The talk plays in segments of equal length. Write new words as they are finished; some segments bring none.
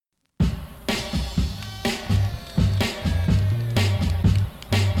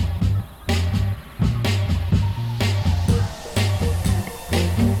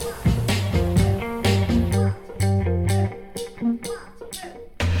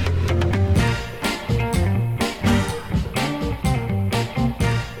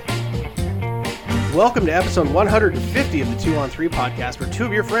welcome to episode 150 of the 2 on 3 podcast, where two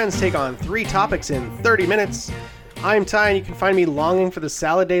of your friends take on 3 topics in 30 minutes. I'm Ty, and you can find me longing for the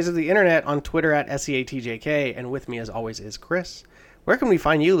salad days of the internet on Twitter at SEATJK, and with me as always is Chris. Where can we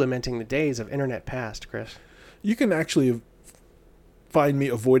find you lamenting the days of internet past, Chris? You can actually find me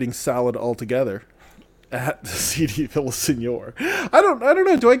avoiding salad altogether at CD Villasenor. I don't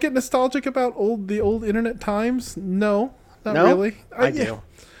know. Do I get nostalgic about the old internet times? No, not really. I do.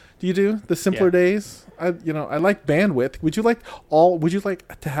 Do you do the simpler days? I like bandwidth. Would you like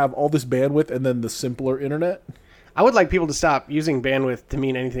to have all this bandwidth and then the simpler internet? I would like people to stop using bandwidth to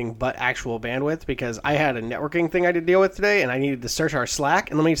mean anything but actual bandwidth, because I had a networking thing I had to deal with today, and I needed to search our Slack,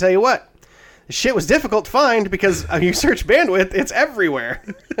 and let me tell you what, the shit was difficult to find because you search bandwidth, it's everywhere.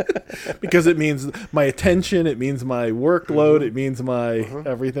 Because it means my attention, it means my workload, it means my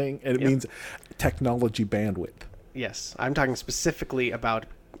everything, and it means technology bandwidth. Yes, I'm talking specifically about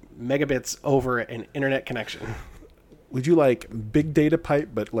megabits over an internet connection. Would you like big data pipe,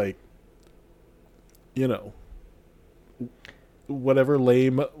 but whatever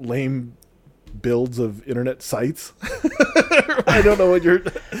lame builds of internet sites? I don't know what you're...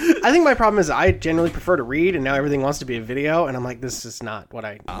 I think my problem is I generally prefer to read, and now everything wants to be a video, and I'm like, this is not what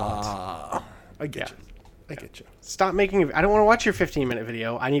I want. I get you. I get you. Stop making... I don't want to watch your 15-minute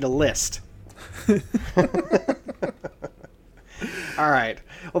video. I need a list. All right.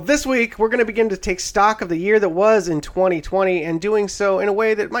 Well, this week, we're going to begin to take stock of the year that was in 2020, and doing so in a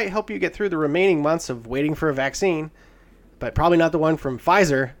way that might help you get through the remaining months of waiting for a vaccine, but probably not the one from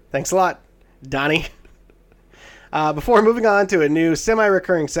Pfizer. Thanks a lot, Donnie. Before moving on to a new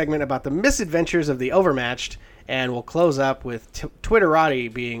semi-recurring segment about the misadventures of the overmatched, and we'll close up with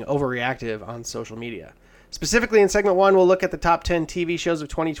Twitterati being overreactive on social media. Specifically in segment 1, we'll look at the top 10 TV shows of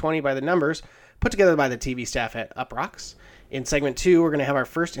 2020 by the numbers, put together by the TV staff at Uproxx. In segment 2, we're going to have our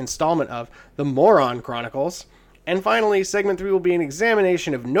first installment of The Moron Chronicles. And finally, segment 3 will be an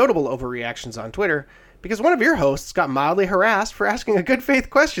examination of notable overreactions on Twitter, because one of your hosts got mildly harassed for asking a good faith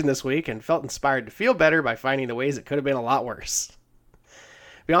question this week and felt inspired to feel better by finding the ways it could have been a lot worse.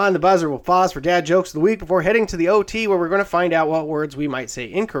 Beyond the buzzer, we'll pause for dad jokes of the week before heading to the OT, where we're going to find out what words we might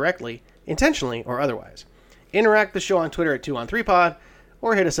say incorrectly, intentionally, or otherwise. Interact with the show on Twitter at 2on3pod,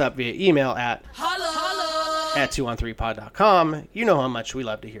 or hit us up via email at @2on3pod.com. You know how much we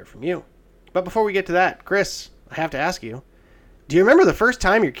love to hear from you. But before we get to that, Chris, I have to ask you, do you remember the first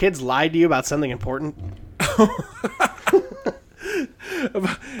time your kids lied to you about something important?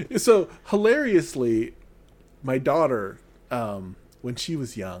 So, hilariously, my daughter, when she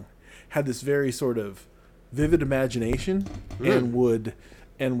was young, had this very sort of vivid imagination and would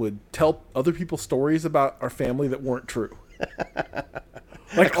tell other people stories about our family that weren't true.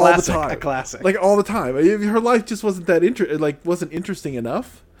 Like all the time. A classic. Like all the time. Her life just wasn't that wasn't interesting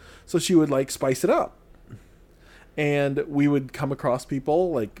enough, so she would spice it up. And we would come across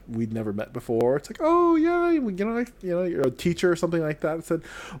people like we'd never met before. It's like, oh yeah, you're a teacher or something like that. And said,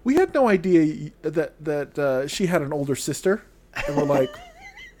 we had no idea that she had an older sister, and we're like,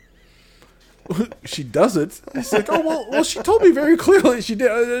 she doesn't. It's like, oh well, she told me very clearly she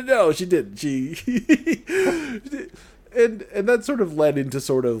did. No, she didn't. She and that sort of led into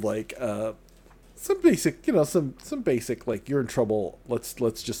sort of some basic, some basic you're in trouble. Let's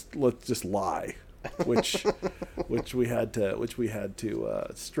just lie. which we had to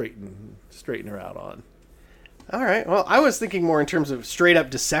straighten her out on. All right. Well, I was thinking more in terms of straight up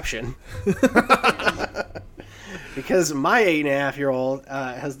deception, because my 8.5-year-old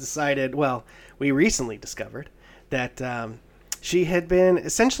has decided. Well, we recently discovered that she had been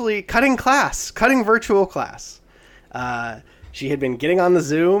essentially cutting virtual class. She had been getting on the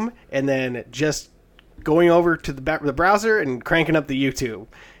Zoom and then just going over to the browser and cranking up the YouTube.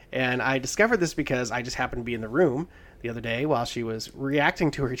 And I discovered this because I just happened to be in the room the other day while she was reacting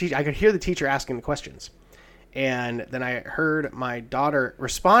to her teacher. I could hear the teacher asking the questions. And then I heard my daughter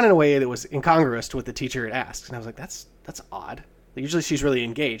respond in a way that was incongruous to what the teacher had asked. And I was like, that's odd. Usually she's really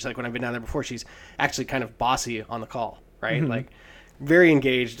engaged. Like when I've been down there before, she's actually kind of bossy on the call, right? Mm-hmm. Very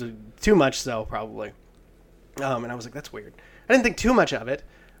engaged, too much so probably. And I was like, that's weird. I didn't think too much of it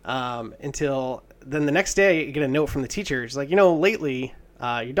until then the next day you get a note from the teacher. She's like, lately...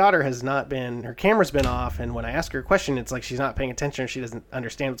 your daughter has not been, her camera's been off, and when I ask her a question, it's like she's not paying attention or she doesn't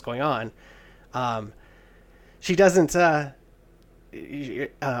understand what's going on. She doesn't,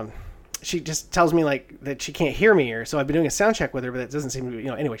 she just tells me that she can't hear me, or so I've been doing a sound check with her, but it doesn't seem to be,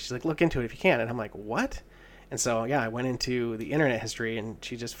 anyway, she's like, look into it if you can. And I'm like, what? And so, yeah, I went into the internet history, and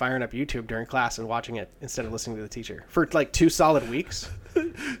she's just firing up YouTube during class and watching it instead of listening to the teacher for 2 solid weeks.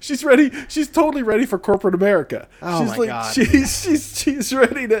 she's ready. She's totally ready for corporate America. Oh she's my God.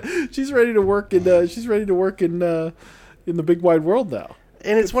 She's ready to work in in the big wide world now.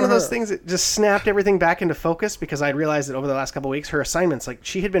 And it's Good one of for those her. things that just snapped everything back into focus because I'd realized that over the last couple of weeks, her assignments, like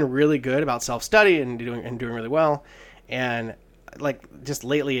she had been really good about self-study and doing really well. And like just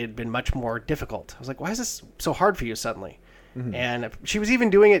lately it had been much more difficult. I was like, why is this so hard for you suddenly? Mm-hmm. And she was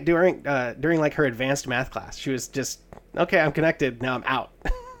even doing it during like her advanced math class. She was just, okay, I'm connected. Now I'm out.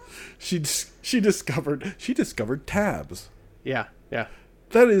 She discovered tabs. Yeah.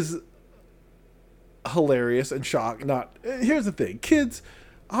 That is hilarious and shock. Here's the thing, kids,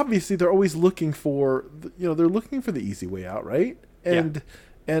 obviously they're always looking for, they're looking for the easy way out, right? And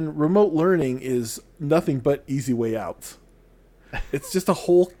remote learning is nothing but easy way out. It's just a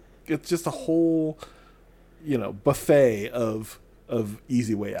whole buffet of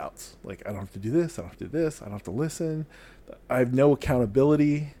easy way outs. Like, I don't have to do this, I don't have to do this, I don't have to listen, I have no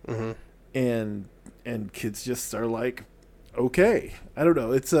accountability. Mm-hmm. And kids just are like, okay, I don't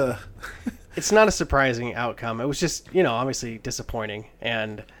know, it's not a surprising outcome. It was just, obviously disappointing.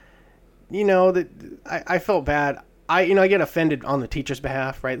 And, that I felt bad. I get offended on the teacher's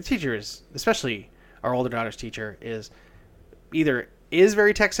behalf, right? The teacher is, especially our older daughter's teacher, is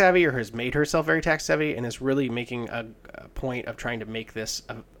very tech savvy or has made herself very tech savvy and is really making a point of trying to make this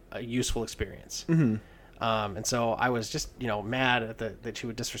a useful experience. Mm-hmm. And so I was just, mad at that she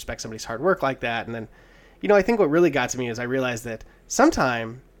would disrespect somebody's hard work like that. And then, I think what really got to me is I realized that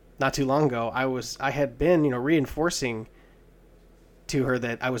sometime not too long ago, I had been, reinforcing to her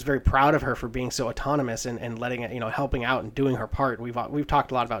that I was very proud of her for being so autonomous and letting it, helping out and doing her part. We've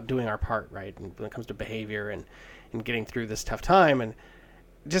talked a lot about doing our part, right? And when it comes to behavior and getting through this tough time, and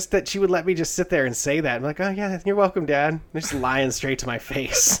just that she would let me just sit there and say that. I'm like, oh yeah, you're welcome, Dad. And just lying straight to my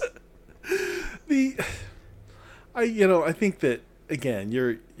face. I think that,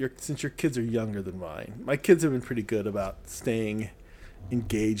 again, since your kids are younger than mine, my kids have been pretty good about staying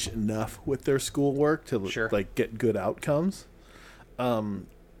engaged enough with their schoolwork to Sure. like get good outcomes.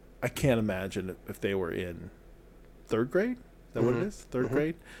 I can't imagine if they were in third grade. Is that what it is? Third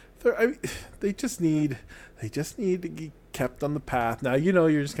grade. They just need to be kept on the path. Now,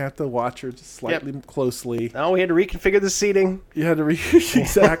 you're just gonna have to watch her just slightly closely. Oh, we had to reconfigure the seating. You had to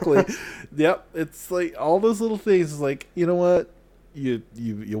exactly. Yep. It's like all those little things. It's like, you know what? You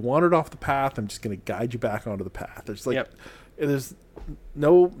wandered off the path. I'm just gonna guide you back onto the path. There's like, there's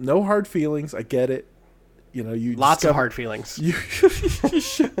no hard feelings. I get it. You lots of hard feelings. I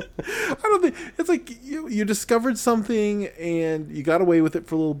don't think it's like you discovered something and you got away with it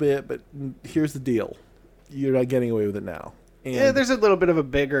for a little bit, but here's the deal: you're not getting away with it now. And there's a little bit of a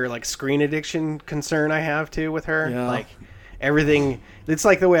bigger like screen addiction concern I have too with her. Yeah. Like everything, it's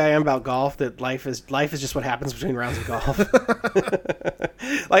like the way I am about golf. That life is just what happens between rounds of golf.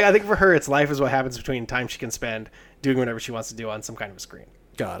 Like I think for her, life is what happens between time she can spend doing whatever she wants to do on some kind of a screen.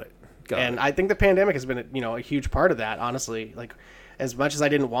 Got it. I think the pandemic has been a huge part of that. Honestly, like as much as I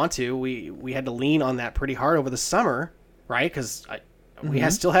didn't want to, we had to lean on that pretty hard over the summer, right? Because we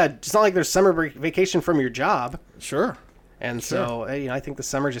still had. It's not like there's summer vacation from your job. Sure. And so, I think the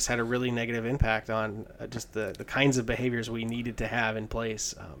summer just had a really negative impact on just the kinds of behaviors we needed to have in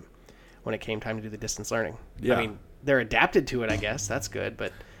place when it came time to do the distance learning. Yeah. I mean, they're adapted to it, I guess. That's good.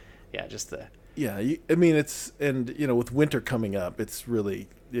 But, yeah, just the... Yeah, with winter coming up, it's really,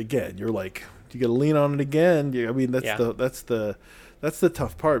 again, you're like, you got to lean on it again. That's the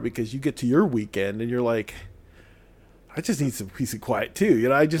tough part because you get to your weekend and you're like, I just need some peace and quiet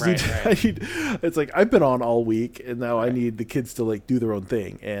too. I just need. It's like I've been on all week, and now I need the kids to like do their own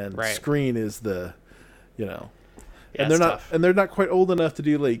thing. And screen is the, and they're not quite old enough to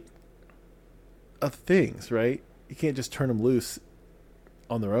do like other things, right? You can't just turn them loose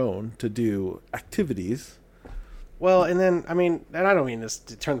on their own to do activities. Well, and then and I don't mean this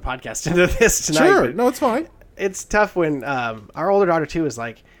to turn the podcast into this tonight. Sure, no, it's fine. It's tough when our older daughter too is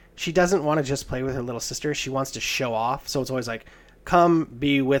like. She doesn't want to just play with her little sister. She wants to show off. So it's always like, come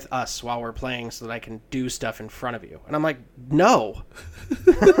be with us while we're playing so that I can do stuff in front of you. And I'm like, no.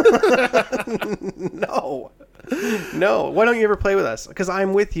 No. Why don't you ever play with us? Because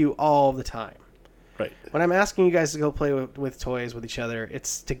I'm with you all the time. Right. When I'm asking you guys to go play with toys with each other,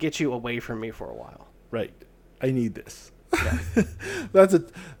 it's to get you away from me for a while. Right. I need this. Yeah. That's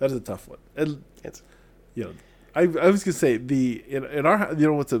a tough one. And it's I was gonna say in our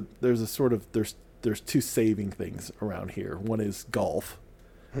there's two saving things around here. One is golf,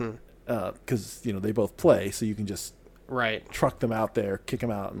 because they both play, so you can just truck them out there, kick them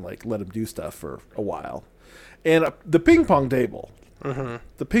out, and like let them do stuff for a while. And the ping pong table,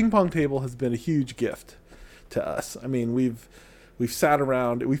 the ping pong table has been a huge gift to us. I mean, we've we've sat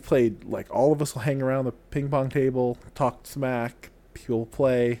around. We've played, like, all of us will hang around the ping pong table, talk smack, people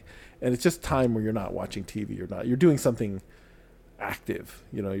play, and it's just time where you're not watching TV. You're doing something active.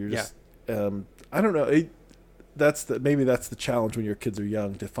 You're just. I don't know. Maybe that's the challenge when your kids are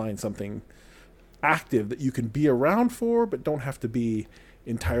young, to find something active that you can be around for, but don't have to be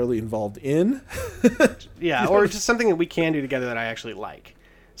entirely involved in. Yeah, or just something that we can do together that I actually like.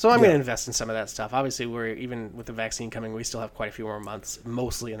 So I'm going to invest in some of that stuff. Obviously, even with the vaccine coming, we still have quite a few more months,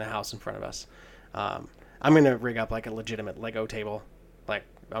 mostly in the house in front of us. I'm going to rig up like a legitimate Lego table. Like,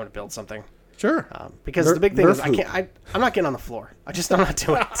 I'm going to build something. Sure. Because the big thing is I'm not getting on the floor. I'm not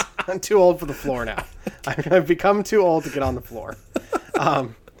doing it. I'm too old for the floor now. I've become too old to get on the floor.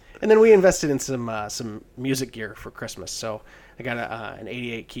 And then we invested in some music gear for Christmas. So I got an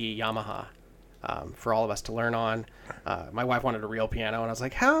 88 key Yamaha for all of us to learn on. My wife wanted a real piano, and I was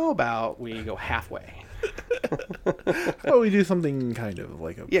like, how about we go halfway? Well, we do something kind of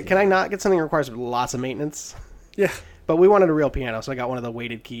like a... Yeah, can I not get something that requires lots of maintenance? Yeah. But we wanted a real piano, so I got one of the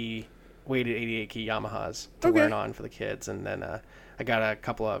weighted 88 key Yamahas to learn on for the kids. And then I got a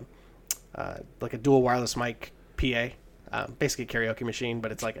couple of, like a dual wireless mic PA, basically a karaoke machine,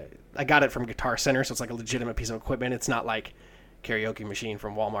 but it's like I got it from Guitar Center, so it's like a legitimate piece of equipment. It's not like karaoke machine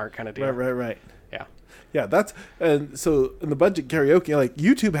from Walmart kind of deal. Right. Yeah. Yeah, and so in the budget karaoke, like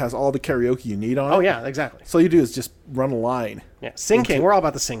YouTube has all the karaoke you need on it. Oh yeah, exactly. So all you do is just run a line. Yeah, Sing King. We're all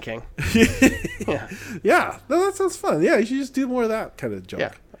about the Sing King. Yeah. Yeah, no, that sounds fun. Yeah, you should just do more of that kind of junk.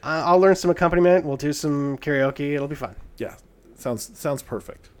 Yeah. I'll learn some accompaniment. We'll do some karaoke. It'll be fun. Yeah, sounds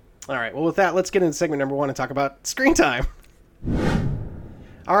perfect. All right. Well, with that, let's get into segment number 1 and talk about screen time.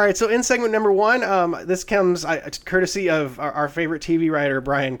 All right. So in segment number 1, this comes courtesy of our favorite TV writer,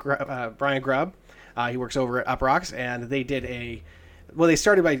 Brian Grubb. He works over at Uproxx, and they did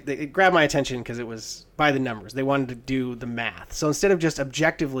they grabbed my attention because it was by the numbers. They wanted to do the math. So instead of just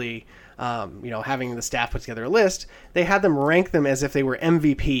objectively, having the staff put together a list, they had them rank them as if they were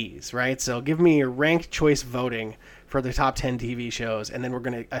MVPs, right? So give me your ranked choice voting for the top 10 TV shows, and then we're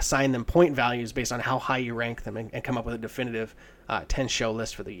going to assign them point values based on how high you rank them and come up with a definitive 10-show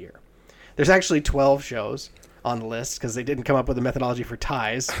list for the year. There's actually 12 shows on the list because they didn't come up with a methodology for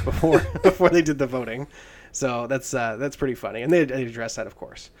ties before they did the voting. So that's pretty funny. And they addressed that, of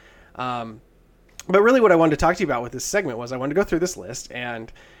course. But really what I wanted to talk to you about with this segment was I wanted to go through this list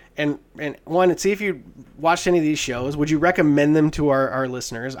and one, see if you watched any of these shows. Would you recommend them to our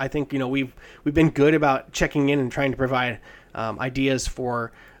listeners? I think, we've been good about checking in and trying to provide ideas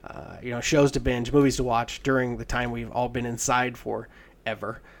for, shows to binge, movies to watch during the time we've all been inside for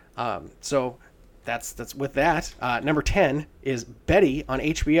ever. So that's with that. Number 10 is Betty on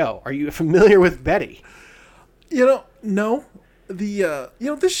HBO. Are you familiar with Betty? No.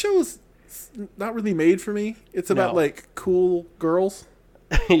 This show is not really made for me. It's about like cool girls.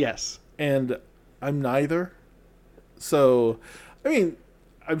 Yes. And I'm neither. So, I mean,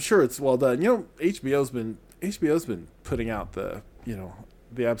 I'm sure it's well done. HBO's been putting out the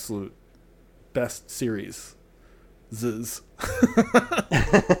absolute best series. Yes.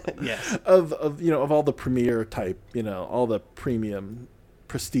 of all the premiere type, all the premium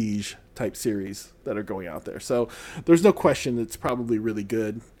prestige type series that are going out there. So there's no question it's probably really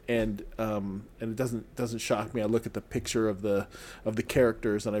good, and it doesn't shock me. I look at the picture of the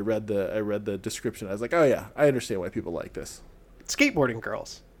characters, and I read the description. I was like, oh yeah, I understand why people like this. Skateboarding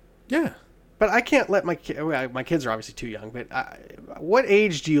girls. Yeah. But I can't let my kids are obviously too young. But what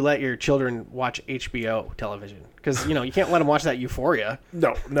age do you let your children watch HBO television? Because you can't let them watch that Euphoria.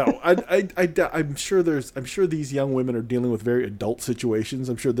 No. I'm sure these young women are dealing with very adult situations.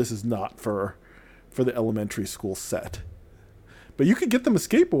 I'm sure this is not for the elementary school set. But you could get them a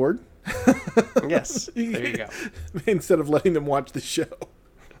skateboard. Yes, there you go. Instead of letting them watch the show.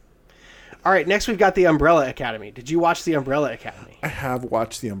 All right, next we've got The Umbrella Academy. Did you watch The Umbrella Academy? I have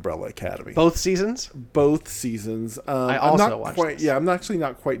watched The Umbrella Academy. Both seasons? Both seasons. I also watched this. Yeah, I'm actually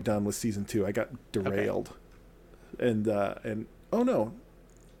not quite done with season 2. I got derailed. Okay. And oh no.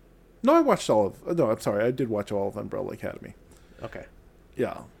 No, I watched all of... No, I'm sorry. I did watch all of Umbrella Academy. Okay.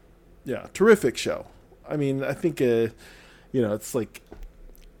 Yeah. Yeah, terrific show. I mean, I think, it's like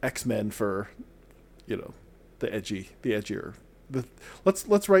X-Men for, the edgier...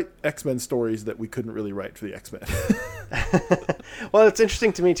 Let's write X-Men stories that we couldn't really write for the X-Men. Well, it's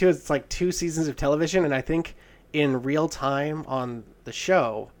interesting to me too. It's like 2 seasons of television, and I think in real time on the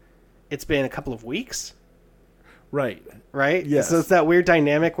show, it's been a couple of weeks. Right. Yes. So it's that weird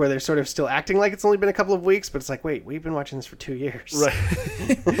dynamic where they're sort of still acting like it's only been a couple of weeks, but it's like, wait, we've been watching this for 2 years.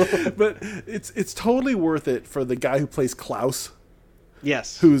 Right. But it's totally worth it for the guy who plays Klaus.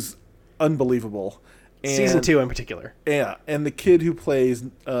 Yes. Who's unbelievable. Season 2 in particular. Yeah, and the kid who plays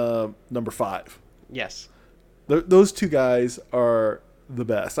number 5. Yes. Those two guys are the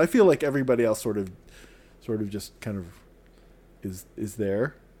best. I feel like everybody else sort of just kind of is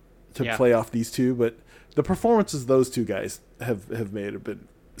there to play off these two, but the performances those two guys have made have been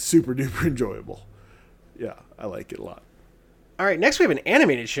super duper enjoyable. Yeah, I like it a lot. All right, next we have an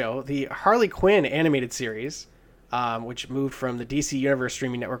animated show, the Harley Quinn animated series, which moved from the DC Universe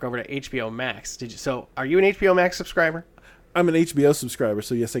streaming network over to HBO Max. So, are you an HBO Max subscriber? I'm an HBO subscriber,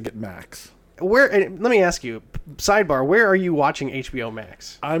 so yes, I get Max. Let me ask you, sidebar, where are you watching HBO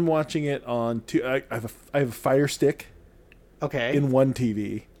Max? I'm watching it on I have a Fire Stick. Okay. In one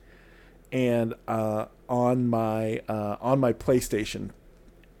TV, and on my PlayStation.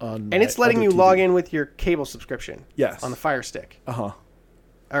 And it's letting you log in with your cable subscription. Yes. On the Fire Stick. Uh-huh.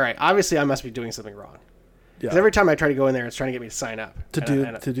 All right. Obviously, I must be doing something wrong. Yeah. Because every time I try to go in there, it's trying to get me to sign up. To do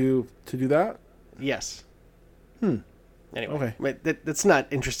that? Yes. Anyway, okay. That's not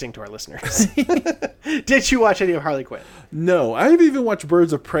interesting to our listeners. Did you watch any of Harley Quinn? No, I haven't even watched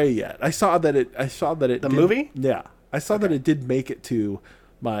Birds of Prey yet. I saw that it. The movie? Yeah, I saw that it did make it to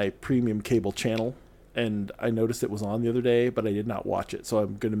my premium cable channel, and I noticed it was on the other day, but I did not watch it. So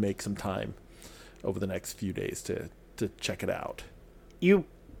I'm going to make some time over the next few days to check it out. You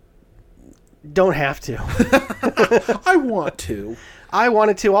don't have to. I want to. I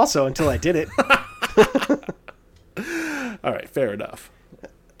wanted to also until I did it. All right, fair enough.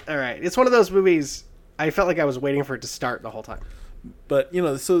 All right. It's one of those movies I felt like I was waiting for it to start the whole time. But,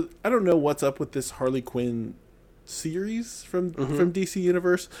 so I don't know what's up with this Harley Quinn series from DC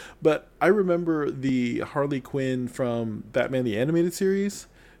Universe, but I remember the Harley Quinn from Batman the Animated Series,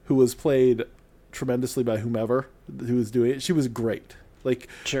 who was played tremendously by whomever who was doing it. She was great. Like,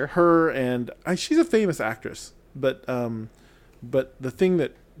 sure. Her and she's a famous actress, but the thing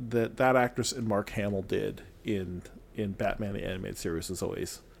that actress and Mark Hamill did in Batman the Animated Series was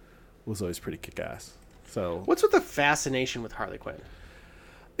always pretty kick-ass. So what's with the fascination with Harley Quinn?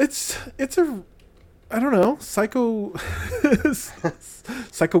 It's a, I don't know, psycho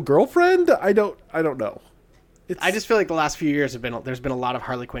girlfriend. I don't know. I just feel like the last few years there's been a lot of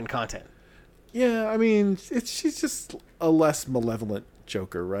Harley Quinn content. Yeah, I mean, she's just a less malevolent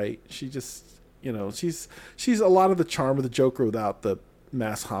Joker, right? She just, she's a lot of the charm of the Joker without the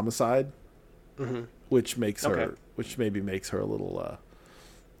mass homicide, which maybe makes her a little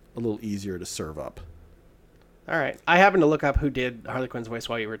easier to serve up. All right, I happened to look up who did Harley Quinn's voice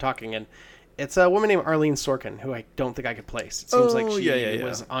while you were talking, and it's a woman named Arlene Sorkin, who I don't think I could place. It seems like she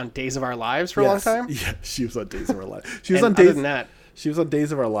was on Days of Our Lives for a long time. Yeah, she was on Days of Our Lives. She was on Days. Other than that, she was on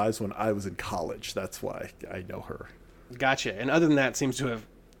Days of Our Lives when I was in college. That's why I know her. Gotcha. And other than that, seems to have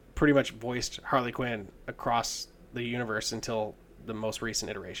pretty much voiced Harley Quinn across the universe until the most recent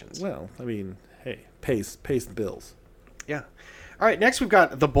iterations. Well, I mean, hey, pays the bills. Yeah. All right, next we've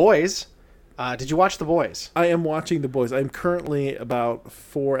got The Boys. Did you watch The Boys? I am watching The Boys. I'm currently about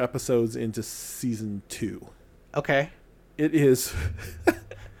 4 episodes into season 2. Okay. It is.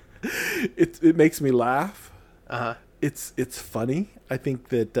 It makes me laugh. It's funny. I think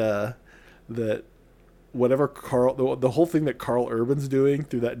that whatever the whole thing that Carl Urban's doing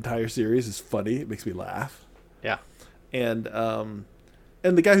through that entire series is funny. It makes me laugh. Yeah. And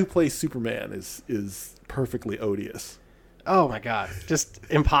the guy who plays Superman is perfectly odious. Oh my God. Just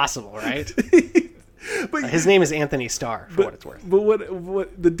impossible, right? But his name is Anthony Starr, for what it's worth. But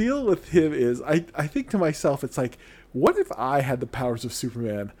what the deal with him is, I think to myself, it's like, what if I had the powers of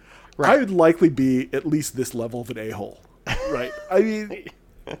Superman? Right. I would likely be at least this level of an a-hole, right? I mean,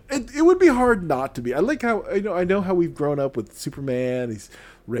 it would be hard not to be. I like how I know how we've grown up with Superman. He's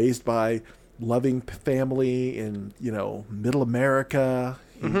raised by loving family in middle America.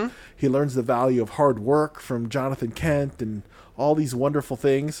 He learns the value of hard work from Jonathan Kent and all these wonderful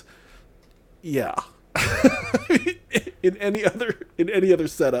things. Yeah. in any other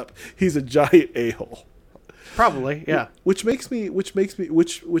setup, he's a giant a-hole. Probably, yeah. Which also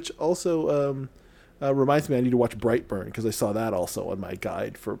reminds me I need to watch Brightburn, because I saw that also on my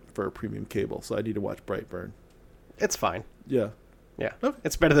guide for premium cable. So I need to watch Brightburn. It's fine. Yeah. Yeah. Okay.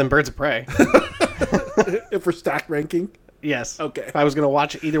 It's better than Birds of Prey. For stack ranking? Yes. Okay. If I was going to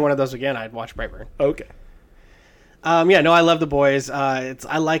watch either one of those again, I'd watch Brightburn. Okay. Yeah, no, I love The Boys. I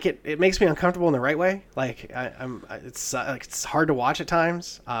like it. It makes me uncomfortable in the right way. Like it's hard to watch at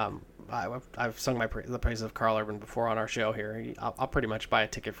times. I've sung the praise of Carl Urban before on our show here. I'll pretty much buy a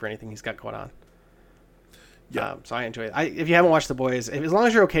ticket for anything he's got going on. Yeah. So I enjoy it. If you haven't watched The Boys, as long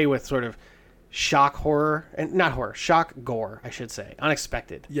as you're okay with sort of shock horror, and not horror, shock gore, I should say,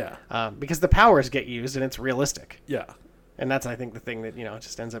 unexpected. Yeah. Because the powers get used and it's realistic. Yeah. And that's, I think, the thing that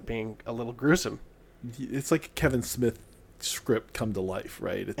just ends up being a little gruesome. it's like a Kevin Smith script come to life,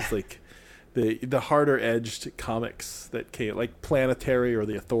 right? It's like the harder edged comics that came, like Planetary or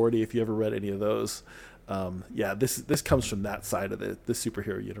The Authority, if you ever read any of those. This comes from that side of the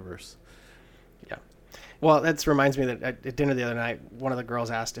superhero universe. Yeah. Well, that reminds me that at dinner the other night, one of the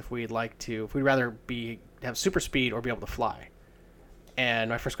girls asked if we'd rather have super speed or be able to fly. And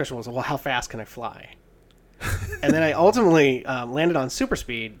my first question was, well, how fast can I fly? And then I ultimately landed on super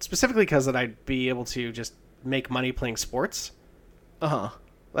speed, specifically because that I'd be able to just make money playing sports. Uh-huh.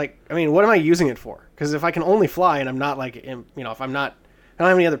 Like, I mean, what am I using it for? Because if I can only fly and I'm not like, if I don't have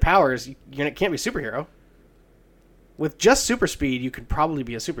any other powers, you can't be a superhero. With just super speed, you could probably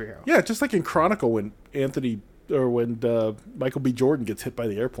be a superhero. Yeah, just like in Chronicle when Michael B. Jordan gets hit by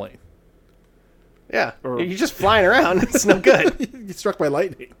the airplane. Yeah, you're just flying around. It's no good. You get struck by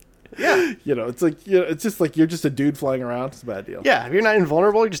lightning. Yeah. It's like, it's just like you're just a dude flying around. It's a bad deal. Yeah, if you're not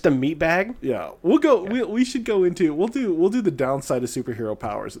invulnerable, you're just a meat bag. Yeah. We'll go. Yeah. We should go into. We'll do the downside of superhero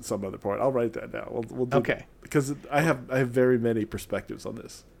powers at some other point. I'll write that down. We'll do okay. Because I have very many perspectives on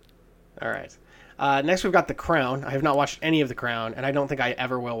this. All right. Next, we've got The Crown. I have not watched any of The Crown, and I don't think I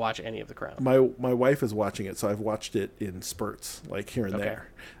ever will watch any of The Crown. My wife is watching it, so I've watched it in spurts, like here and there.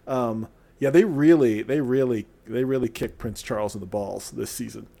 Yeah, they really kicked Prince Charles in the balls this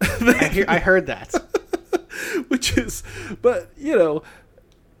season. I heard that. Which is, but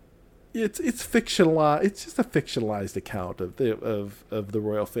it's fictionalized. It's just a fictionalized account of the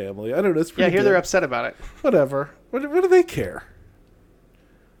royal family. I don't know. It's pretty. Yeah, I hear good. they're upset about it. Whatever. What do they care?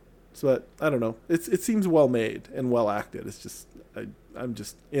 But I don't know. It seems well made and well acted. It's just I'm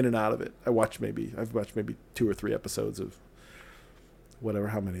just in and out of it. I've watched maybe 2 or 3 episodes of whatever,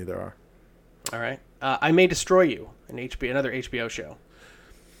 how many there are. All right. I May Destroy You, another HBO show.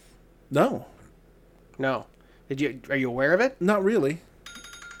 No. Are you aware of it? Not really.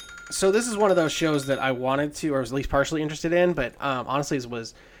 So this is one of those shows that I wanted to, or was at least partially interested in, but honestly, it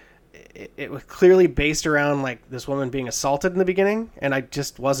was clearly based around like this woman being assaulted in the beginning, and I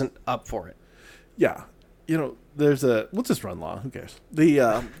just wasn't up for it. Yeah. We'll just run long. Who cares?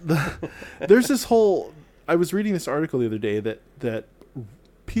 There's this whole. I was reading this article the other day that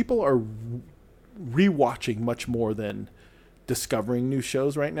people are rewatching much more than discovering new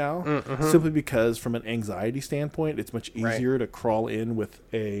shows right now, simply because from an anxiety standpoint, it's much easier to crawl in with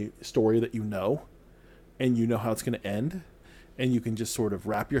a story that and you know how it's going to end, and you can just sort of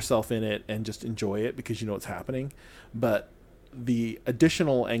wrap yourself in it and just enjoy it because you know what's happening. But the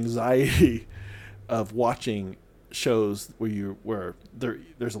additional anxiety of watching shows where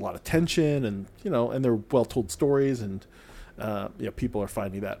there's a lot of tension and and they're well told stories, and people are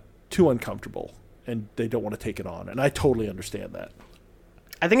finding that too uncomfortable and they don't want to take it on, and I totally understand that.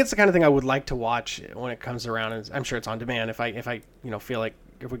 I think it's the kind of thing I would like to watch when it comes around, and I'm sure it's on demand if I feel like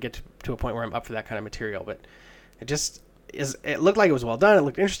if we get to a point where I'm up for that kind of material. But it looked like it was well done. It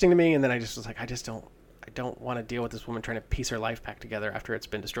looked interesting to me, and then I just was like, I don't want to deal with this woman trying to piece her life back together after it's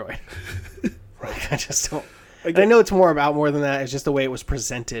been destroyed. Right. I just don't. And I know it's more than that. It's just the way it was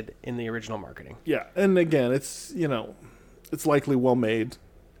presented in the original marketing. Yeah, and again, it's it's likely well made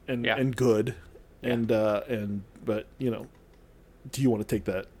and good, and but do you want to take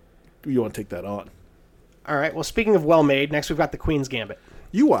that? Do you want to take that on? All right. Well, speaking of well made, next we've got The Queen's Gambit.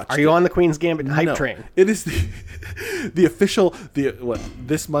 You watched? Are you on the Queen's Gambit hype train? It is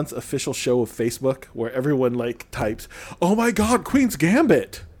this month's official show of Facebook, where everyone types, "Oh my God, Queen's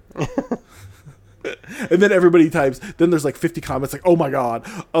Gambit." And then everybody types. Then there's 50 comments like, "Oh my God!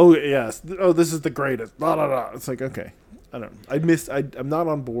 Oh yes! Oh, this is the greatest!" Blah, blah, blah. It's like, okay, I don't know. I'm not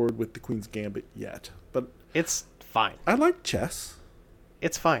on board with the Queen's Gambit yet, but it's fine. I like chess.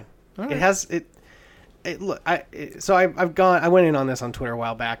 It's fine. Right. It has it. Look, I went in on this on Twitter a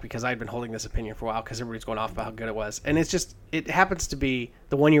while back because I'd been holding this opinion for a while because everybody's going off about how good it was, and it happens to be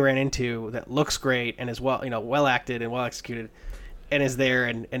the one you ran into that looks great and is well acted and well executed, and is there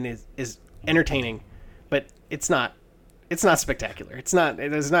and is entertaining, but it's not spectacular. It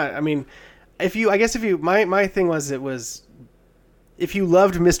is not. I mean, my thing was if you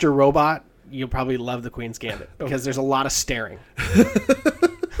loved Mr. Robot, you'll probably love The Queen's Gambit because there's a lot of staring.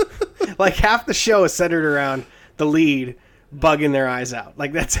 Half the show is centered around the lead bugging their eyes out.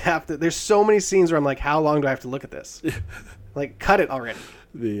 That's half there's so many scenes where I'm like, how long do I have to look at this? Cut it already.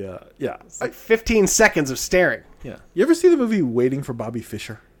 It's 15 seconds of staring. Yeah. You ever see the movie Waiting for Bobby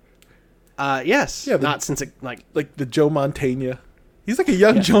Fischer? Yes. Yeah, not since it like the Joe Mantegna. He's like a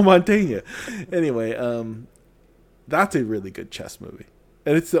young Joe Mantegna. Anyway, that's a really good chess movie,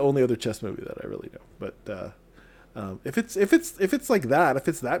 and it's the only other chess movie that I really know. But if it's like that, if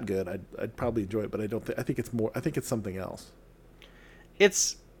it's that good, I'd probably enjoy it. But I don't think. I think it's more. I think it's something else.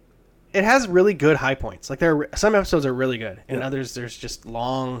 It's it has really good high points. Like some episodes are really good, and Yeah. others there's just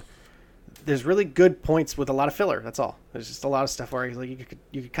long. There's really good points with a lot of filler. That's all. There's just a lot of stuff where like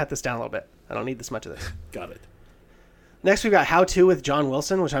you could cut this down a little bit. I don't need this much of this. Got it. Next, we've got How To with John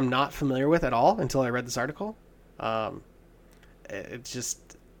Wilson, which I'm not familiar with at all until I read this article. It's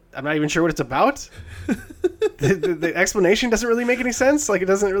just, I'm not even sure what it's about. the explanation doesn't really make any sense. Like, it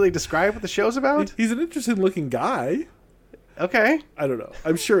doesn't really describe what the show's about. He's an interesting looking guy. Okay. I don't know.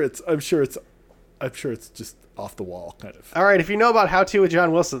 I'm sure it's just off the wall kind of. All right. If you know about How To with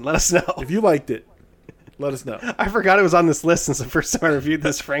John Wilson, let us know. If you liked it, let us know. I forgot it was on this list since the first time I reviewed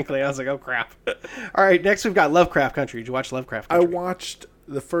this, frankly. I was like, oh, crap. All right. Next, we've got Lovecraft Country. Did you watch Lovecraft I Country? watched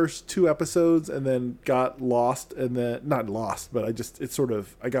the first 2 episodes and then got lost, and then not lost, but I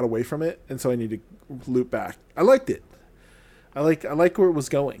got away from it, and so I need to loop back. I liked it. I like where it was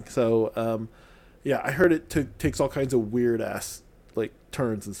going. So yeah, I heard it takes all kinds of weird ass like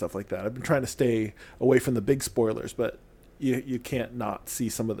turns and stuff like that. I've been trying to stay away from the big spoilers, but you can't not see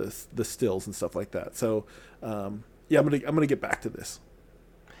some of the stills and stuff like that. So yeah, I'm gonna get back to this.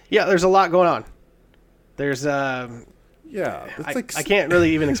 Yeah, there's a lot going on. There's Yeah, it's I can't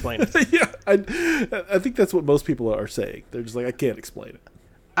really even explain it. yeah, I think that's what most people are saying. They're just like, I can't explain it.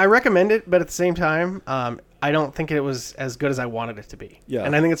 I recommend it, but at the same time, I don't think it was as good as I wanted it to be. Yeah.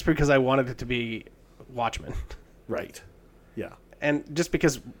 And I think it's because I wanted it to be Watchmen. Right. Yeah. And just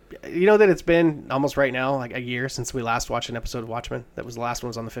because, you know that it's been almost right now, like a year since we last watched an episode of Watchmen. That was the last one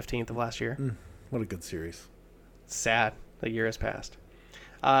was on the 15th of last year. What a good series. It's sad. A year has passed.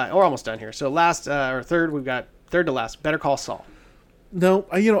 We're almost done here. So we've got third to last, Better Call Saul. No,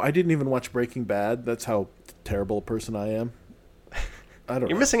 I didn't even watch Breaking Bad. That's how terrible a person I am. I don't know.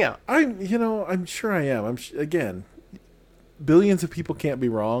 You're missing out. I'm sure I am. Again, billions of people can't be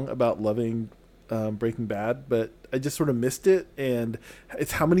wrong about loving Breaking Bad, but I just sort of missed it. And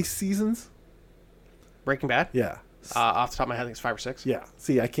it's how many seasons? Breaking Bad? Yeah. Off the top of my head, I think it's 5 or 6. Yeah.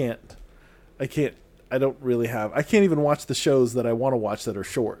 See, I can't, I can't even watch the shows that I want to watch that are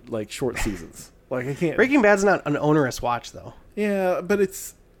short, like short seasons. Like I can't. Breaking Bad's not an onerous watch, though. Yeah, but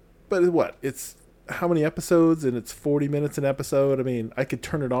it's how many episodes, and it's 40 minutes an episode. I mean, I could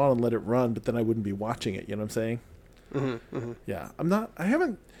turn it on and let it run, but then I wouldn't be watching it. You know what I'm saying? Mm-hmm, mm-hmm. Yeah, I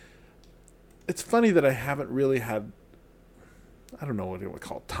haven't. It's funny that I haven't really had. I don't know what you would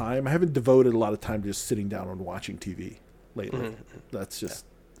call it, time. I haven't devoted a lot of time to just sitting down and watching TV lately. Mm-hmm. That's just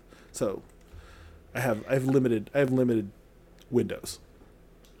so. I have limited windows.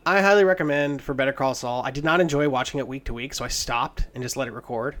 I highly recommend for Better Call Saul. I did not enjoy watching it week to week, so I stopped and just let it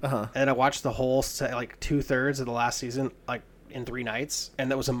record. Uh-huh. And I watched the whole, like 2/3 of the last season, like in 3 nights, and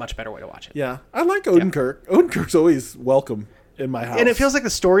that was a much better way to watch it. Yeah, I like Odenkirk. Yeah. Odenkirk's always welcome in my house, and it feels like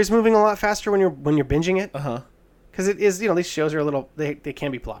the story's moving a lot faster when you're binging it. Because it is, these shows are a little, they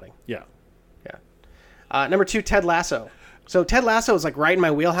can be plotting. Yeah. Yeah. Number 2, Ted Lasso. So Ted Lasso is like right in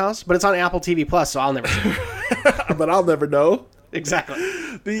my wheelhouse, but it's on Apple TV Plus, so I'll never see it. But I'll never know. Exactly.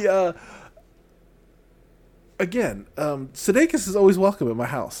 Sudeikis is always welcome at my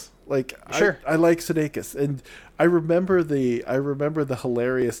house. Like, sure. I like Sudeikis, and I remember the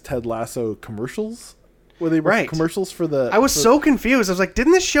hilarious Ted Lasso commercials where they were commercials for the. I was so confused. I was like,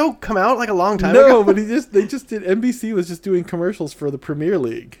 didn't this show come out like a long time ago? No, but they just did. NBC was just doing commercials for the Premier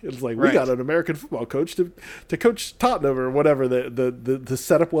League. It was like, we got an American football coach to coach Tottenham or whatever the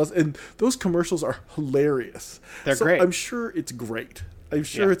setup was, and those commercials are hilarious. They're great. I'm sure it's great. I'm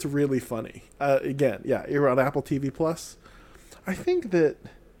sure it's really funny. Again, yeah, you're on Apple TV Plus. I think that,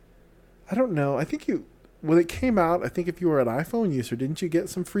 I don't know. I think when it came out, I think if you were an iPhone user, didn't you get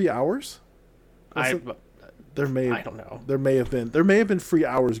some free hours? I don't know. There may have been free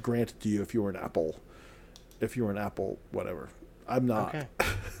hours granted to you if you were an Apple whatever. I'm not. Okay.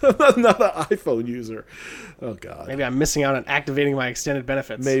 I'm not an iPhone user. Oh God. Maybe I'm missing out on activating my extended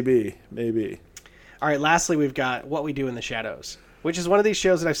benefits. Maybe. All right. Lastly, we've got What We Do in the Shadows, which is one of these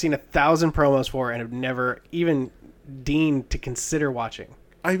shows that I've seen 1,000 promos for and have never even deigned to consider watching.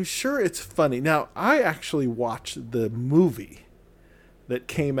 I'm sure it's funny. Now, I actually watched the movie that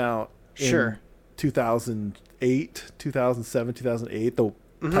came out in 2008, 2007, 2008, the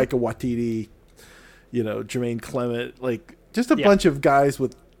Taika Waititi, Jermaine Clement, like just a bunch of guys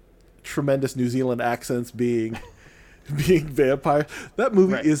with tremendous New Zealand accents being vampires. That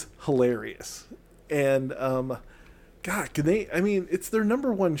movie is hilarious. And God, it's their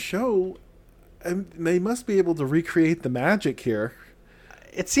number one show, and they must be able to recreate the magic here.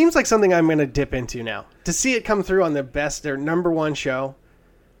 It seems like something I'm going to dip into now to see it come through on their number one show.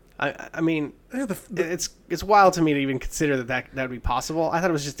 I mean, Yeah, it's wild to me to even consider that would be possible. I thought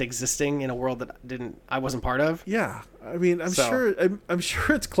it was just existing in a world that I wasn't part of. yeah. I mean, I'm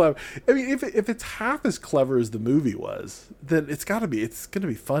sure it's clever. I mean, if it's half as clever as the movie was, then it's gonna be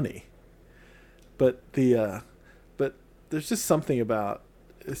funny. But but there's just something about.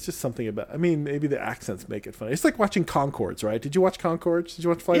 It's just something about. I mean, maybe the accents make it funny. It's like watching Concords, right? Did you watch Concords? Did you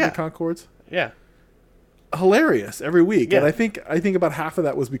watch Flight of the Concords? Yeah. Hilarious every week, yeah. And I think about half of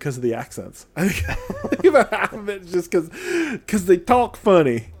that was because of the accents. I think about half of it just because they talk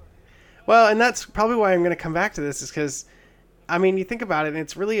funny. Well, and that's probably why I'm going to come back to this, is because, I mean, you think about it, and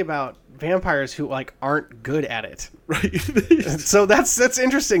it's really about vampires who like aren't good at it, right? So that's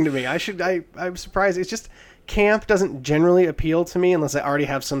interesting to me. I'm surprised. It's just camp doesn't generally appeal to me unless I already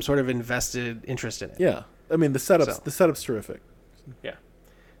have some sort of invested interest in it. Yeah, I mean the setup's terrific. Yeah.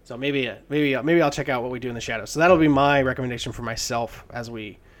 So maybe I'll check out What We Do in the Shadows. So that'll be my recommendation for myself as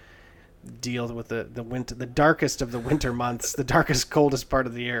we deal with the winter, the darkest of the winter months, the darkest, coldest part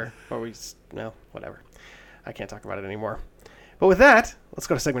of the year. Or whatever. I can't talk about it anymore. But with that, let's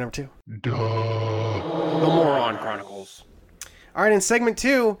go to segment number 2. The Moron Chronicles. All right, in segment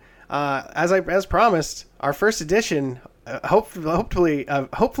 2, as promised, our first edition, hopefully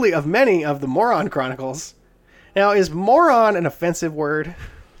of many of the Moron Chronicles. Now, is moron an offensive word?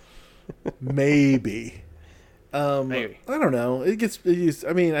 Maybe. Maybe. I don't know. It gets used.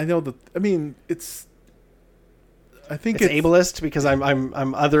 I mean, I know that. I mean, it's. I think it's ableist because I'm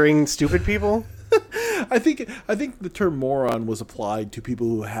othering stupid people. I think the term moron was applied to people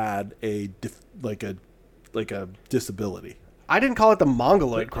who had a disability. I didn't call it the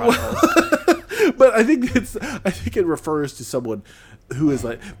Mongoloid Chronicles. But I think it refers to someone who is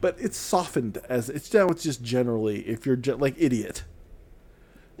like, but it's softened as it's now. It's just generally if you're like idiot.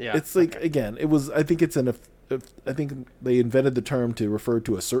 Yeah, it's like again. It was. I think it's I think they invented the term to refer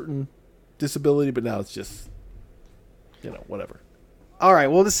to a certain disability, but now it's just, whatever. All right.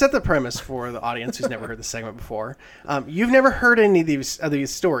 Well, to set the premise for the audience who's never heard this segment before, you've never heard any of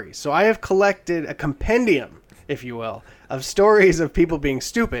these stories, so I have collected a compendium, if you will, of stories of people being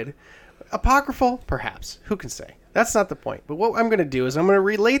stupid. Apocryphal, perhaps. Who can say? That's not the point. But what I'm going to do is I'm going to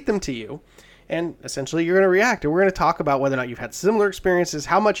relate them to you, and essentially you're going to react. And we're going to talk about whether or not you've had similar experiences,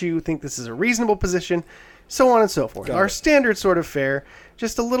 how much you think this is a reasonable position, so on and so forth. Our standard sort of fare,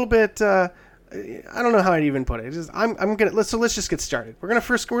 just a little bit. I don't know how I'd even put it. Let's just get started. We're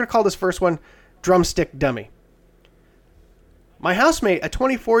gonna call this first one Drumstick Dummy. My housemate, a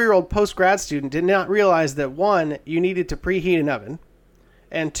 24-year-old post-grad student, did not realize that 1, you needed to preheat an oven,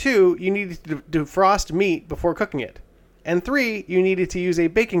 and 2, you needed to defrost meat before cooking it, and 3, you needed to use a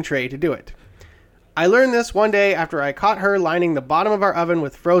baking tray to do it. I learned this one day after I caught her lining the bottom of our oven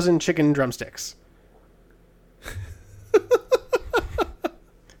with frozen chicken drumsticks.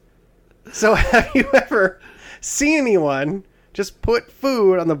 So have you ever seen anyone just put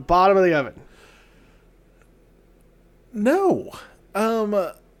food on the bottom of the oven? No.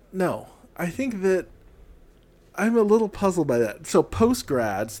 No. I think that I'm a little puzzled by that. So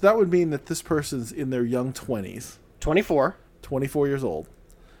post-grads, that would mean that this person's in their young 20s. 24 years old.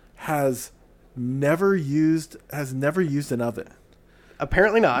 Has never used an oven.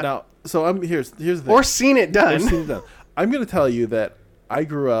 Apparently not. Now, so here's the thing. Or seen it done. I'm going to tell you that I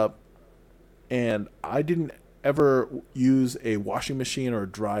grew up and I didn't ever use a washing machine or a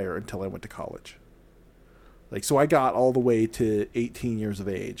dryer until I went to college. So I got all the way to 18 years of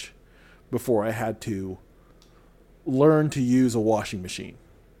age before I had to learn to use a washing machine.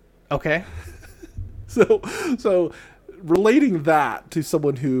 Okay. So relating that to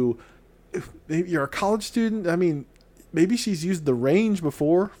someone who, maybe you're a college student, I mean, maybe she's used the range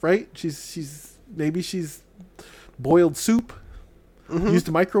before, right? She's boiled soup, used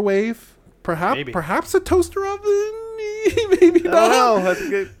a microwave, perhaps a toaster oven, maybe not. I don't know. That's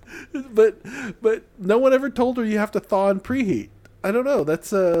good. But no one ever told her you have to thaw and preheat. I don't know.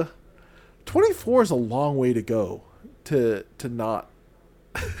 That's 24 is a long way to go to not.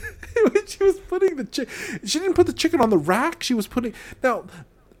 When she was putting she didn't put the chicken on the rack. She was putting now.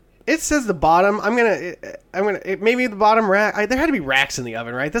 It says the bottom. I'm gonna maybe the bottom rack. There had to be racks in the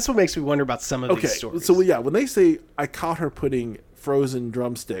oven, right? That's what makes me wonder about some of these stories. So yeah, when they say I caught her putting frozen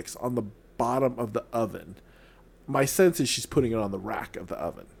drumsticks on the bottom of the oven, my sense is she's putting it on the rack of the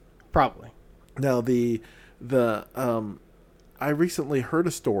oven. Probably. Now I recently heard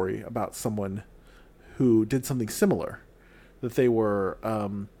a story about someone who did something similar. That they were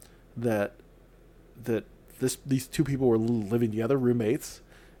these two people were living together, roommates,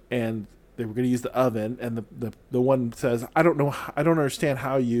 and they were going to use the oven. And the one says, I don't understand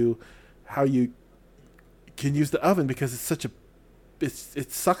how you can use the oven because it's such a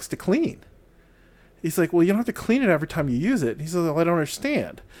it sucks to clean. He's like, well, you don't have to clean it every time you use it. He says, well, I don't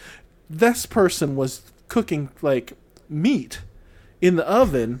understand. This person was cooking like meat in the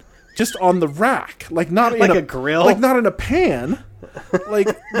oven, just on the rack, like not like in a grill, like not in a pan. Like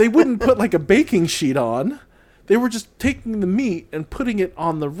they wouldn't put like a baking sheet on. They were just taking the meat and putting it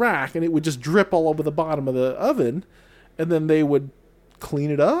on the rack, and it would just drip all over the bottom of the oven, and then they would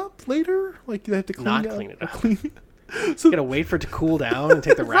clean it up later. Like they have to clean it up. So you gotta wait for it to cool down and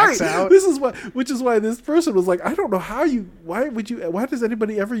take the racks out. Which is why this person was like, I don't know why does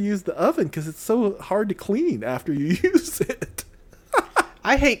anybody ever use the oven? Because it's so hard to clean after you use it.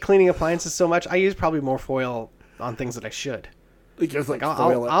 I hate cleaning appliances so much. I use probably more foil on things that I should. Like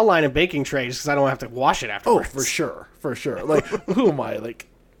I'll line a baking tray just because I don't have to wash it afterwards. Oh, for sure. Like, who am I? Like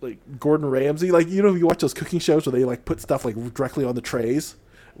Gordon Ramsay. Like, you watch those cooking shows where they like put stuff like directly on the trays.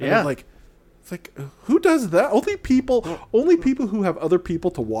 And yeah. It's like, who does that? Only people who have other people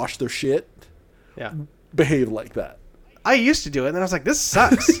to wash their shit. Yeah. Behave like that. I used to do it, and then I was like, this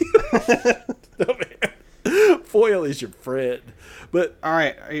sucks. No, man. Foil is your friend. But all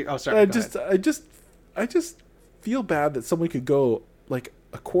right. Oh, sorry. I just feel bad that someone could go like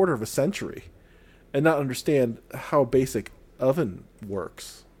a quarter of a century and not understand how a basic oven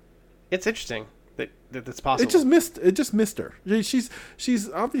works. It's interesting that that's possible. It just missed her. She's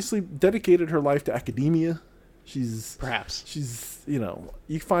obviously dedicated her life to academia. She's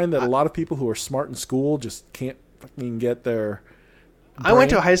you find that a lot of people who are smart in school just can't fucking get their I went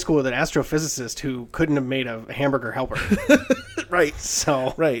to a high school with an astrophysicist who couldn't have made a hamburger helper. Right.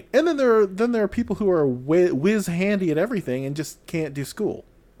 So right. And then there are people who are whiz handy at everything and just can't do school.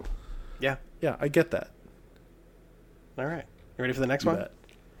 Yeah. Yeah, I get that. All right. You ready for the next one? Bet.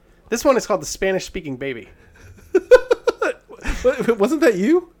 This one is called The Spanish Speaking Baby. Wasn't that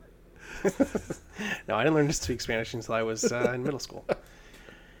you? No, I didn't learn to speak Spanish until I was in middle school.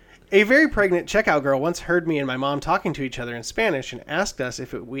 A very pregnant checkout girl once heard me and my mom talking to each other in Spanish and asked us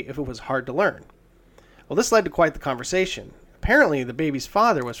if it was hard to learn. Well, this led to quite the conversation. Apparently, the baby's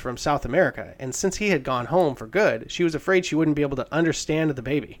father was from South America, and since he had gone home for good, she was afraid she wouldn't be able to understand the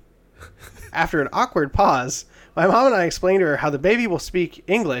baby. After an awkward pause, my mom and I explained to her how the baby will speak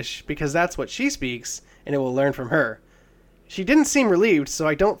English because that's what she speaks, and it will learn from her. She didn't seem relieved, so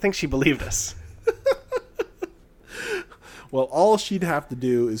I don't think she believed us. Well, all she'd have to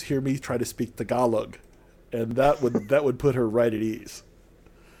do is hear me try to speak Tagalog, and that would put her right at ease.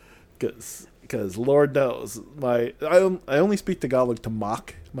 Because Lord knows, I only speak Tagalog to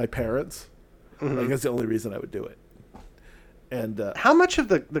mock my parents. Mm-hmm. Like, that's the only reason I would do it. And how much of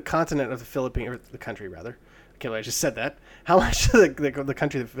the continent of the Philippines, or the country rather, okay, well, I just said that. How much of the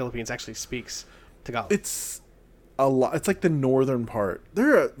country of the Philippines actually speaks Tagalog? It's a lot. It's like the northern part.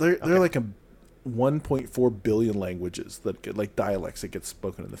 They're like a 1.4 billion languages that get, like dialects that get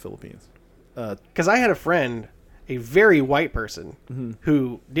spoken in the Philippines. Because I had a friend, a very white person, mm-hmm.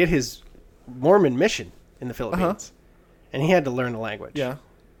 who did his Mormon mission in the Philippines, and he had to learn the language. Yeah,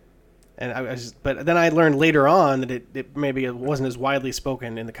 and but then I learned later on that it maybe it wasn't as widely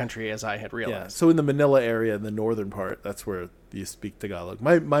spoken in the country as I had realized. Yeah. So in the Manila area, in the northern part, that's where you speak Tagalog.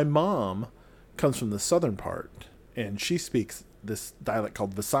 My mom comes from the southern part, and she speaks this dialect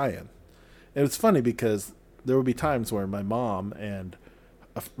called Visayan. And it's funny because there would be times where my mom and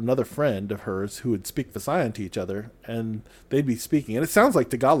another friend of hers who would speak Visayan to each other, and they'd be speaking, and it sounds like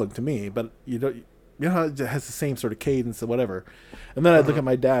Tagalog to me, but you know how it has the same sort of cadence and whatever. And then I'd look at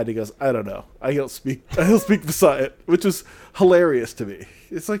my dad, he goes, I don't know, I don't speak Visayan, which was hilarious to me.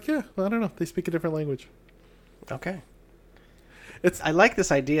 It's like, yeah, well, I don't know, they speak a different language. Okay. I like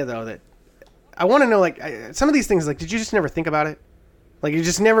this idea though, that I want to know, like, some of these things, like, did you just never think about it? Like, it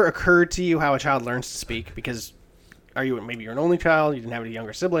just never occurred to you how a child learns to speak because maybe you're an only child, you didn't have any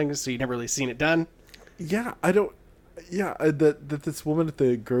younger siblings, so you've never really seen it done? Yeah, I don't. Yeah, that this woman at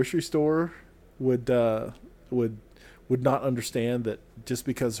the grocery store would not understand that just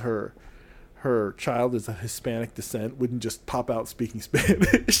because her child is of Hispanic descent wouldn't just pop out speaking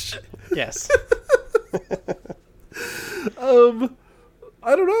Spanish. Yes.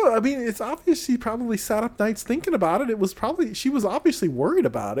 I don't know. I mean, it's obvious she probably sat up nights thinking about it. She was obviously worried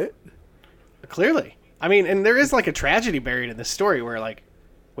about it. Clearly. I mean, and there is like a tragedy buried in this story where, like,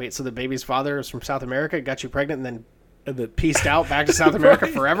 wait, so the baby's father is from South America, got you pregnant, and then pieced out back to South America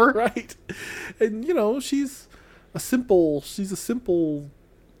right, forever? Right. And, she's a simple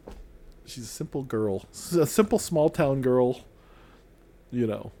girl. A simple small town girl,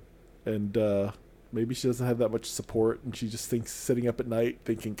 and maybe she doesn't have that much support, and she just thinks, sitting up at night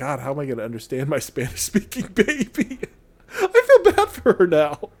thinking, God, how am I going to understand my Spanish-speaking baby? I feel bad for her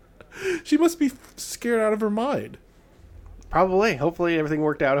now. She must be scared out of her mind. Probably. Hopefully everything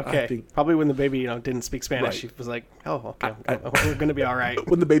worked out okay. think- Probably when the baby, didn't speak Spanish, Right. she was like, "Oh, okay, we're going to be all right."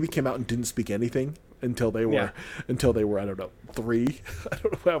 When the baby came out and didn't speak anything until they were I don't know 3. I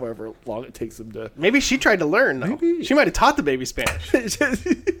don't know however long it takes them to. Maybe she tried to learn. Though. Maybe. She might have taught the baby Spanish.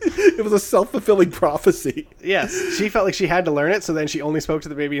 It was a self-fulfilling prophecy. Yes, she felt like she had to learn it, so then she only spoke to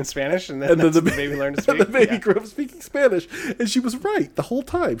the baby in Spanish, and then the baby learned to speak. And the baby Yeah. grew up speaking Spanish, and she was right the whole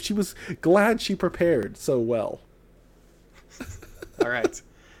time. She was glad she prepared so well. All right.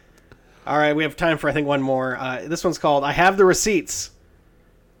 All right, we have time for, I think, one more. This one's called I Have the Receipts.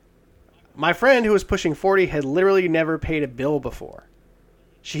 My friend, who was pushing 40, had literally never paid a bill before.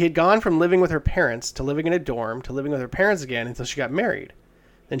 She had gone from living with her parents to living in a dorm to living with her parents again until she got married.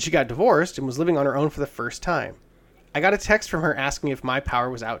 Then she got divorced and was living on her own for the first time. I got a text from her asking if my power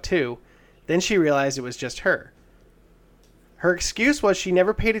was out too. Then she realized it was just her. Her excuse was she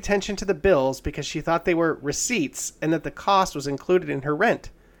never paid attention to the bills because she thought they were receipts and that the cost was included in her rent.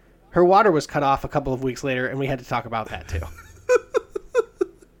 Her water was cut off a couple of weeks later, and we had to talk about that too.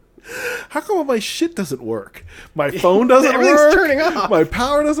 How come my shit doesn't work? My phone doesn't Everything's work. turning off. My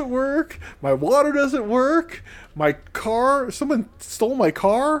power doesn't work. My water doesn't work. My car. Someone stole my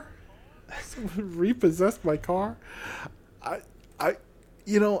car. Someone repossessed my car.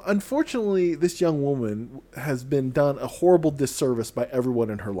 Unfortunately, this young woman has been done a horrible disservice by everyone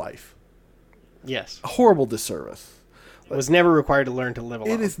in her life. Yes. A horrible disservice. Was never required to learn to live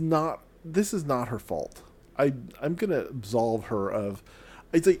alone. It is not. This is not her fault. I'm gonna absolve her of.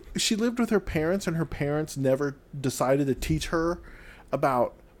 It's like she lived with her parents, and her parents never decided to teach her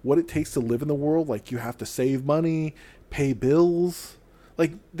about what it takes to live in the world. Like, you have to save money, pay bills.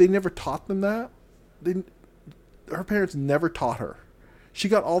 Like, they never taught them that. Her parents never taught her. She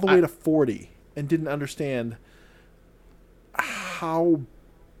got all the way to 40 and didn't understand how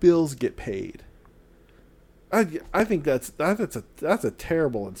bills get paid. I think that's a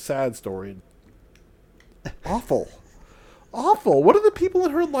terrible and sad story. Awful. What are the people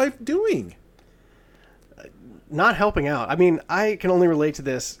in her life doing? Not helping out. I mean, I can only relate to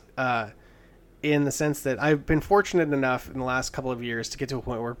this in the sense that I've been fortunate enough in the last couple of years to get to a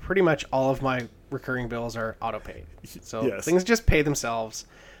point where pretty much all of my recurring bills are auto-paid. So Yes. things just pay themselves.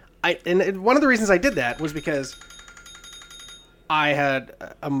 And one of the reasons I did that was because I had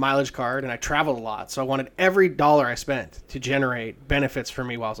a mileage card and I traveled a lot. So I wanted every dollar I spent to generate benefits for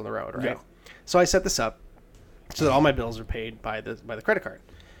me while I was on the road, right? Yeah. So I set this up so that all my bills are paid by the credit card.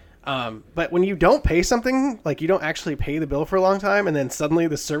 But when you don't pay something, like you don't actually pay the bill for a long time, and then suddenly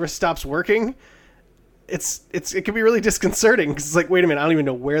the service stops working, it can be really disconcerting because it's like, wait a minute, I don't even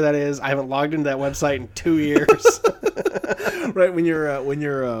know where that is. I haven't logged into that website in 2 years. Right, when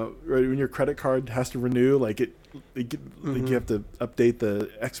your credit card has to renew, like you have to update the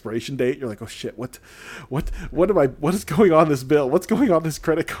expiration date. You're like, oh shit, what is going on this bill? What's going on this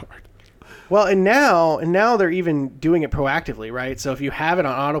credit card? Well, and now they're even doing it proactively, right? So if you have it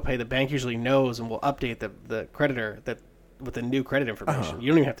on autopay, the bank usually knows and will update the creditor with the new credit information. You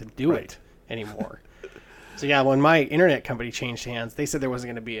don't even have to do it anymore. So yeah, when my internet company changed hands, they said there wasn't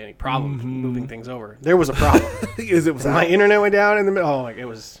going to be any problem moving things over. There was a problem. My internet went down in the middle. Oh, it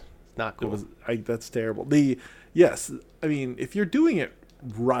was not cool. That's terrible. Yes, I mean, if you're doing it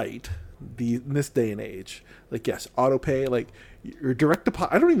right, in this day and age, like, yes, auto pay, like your direct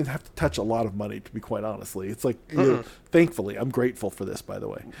deposit. I don't even have to touch a lot of money, to be quite honestly. It's like, thankfully, I'm grateful for this, by the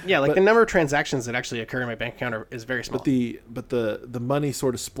way. Yeah, the number of transactions that actually occur in my bank account is very small. But the money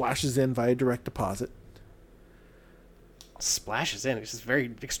sort of splashes in via direct deposit. Splashes in. It's just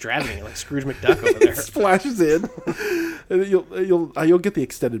very extravagant, like Scrooge McDuck over there. It splashes in. And you'll get the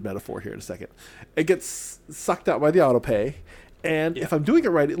extended metaphor here in a second. It gets sucked out by the auto pay, and if I'm doing it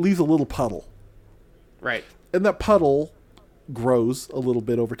right, it leaves a little puddle. Right. And that puddle grows a little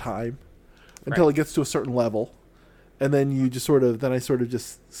bit over time until it gets to a certain level, and then I sort of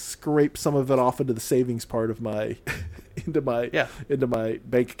just scrape some of it off into the savings part of my into my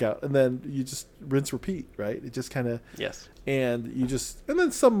bank account, and then you just rinse repeat, right? It just kind of and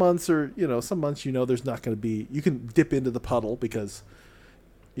then some months there's not going to be, you can dip into the puddle because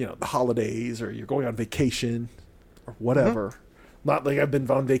the holidays, or you're going on vacation or whatever. Not like I've been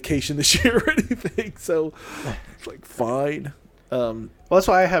on vacation this year or anything, so it's like fine. Well, that's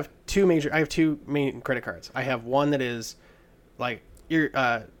why I have two main credit cards. I have one that is like your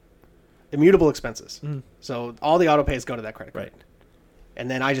immutable expenses. So all the auto pays go to that credit card. Right. And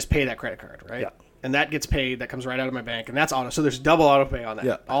then I just pay that credit card, right? Yeah. And that gets paid, that comes right out of my bank, and that's auto. So there's double auto pay on that.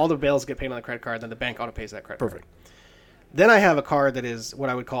 Yeah. All the bills get paid on the credit card, then the bank auto pays that credit Perfect. card. Then I have a card that is what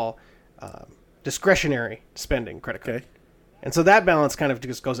I would call discretionary spending credit card. Okay. And so that balance kind of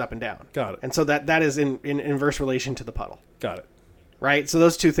just goes up and down. Got it. And so that is in inverse relation to the puddle. Got it. Right? So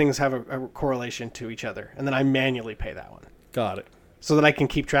those two things have a correlation to each other. And then I manually pay that one. Got it. So that I can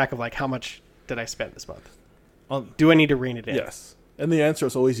keep track of like how much did I spend this month. Do I need to rein it in? Yes. And the answer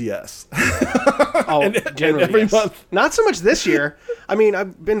is always yes. Oh, generally every yes. month. Not so much this year. I mean,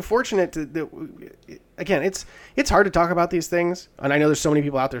 I've been fortunate again, it's hard to talk about these things. And I know there's so many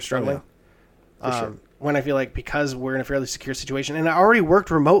people out there struggling. Oh, yeah. For sure. When I feel like because we're in a fairly secure situation, and I already worked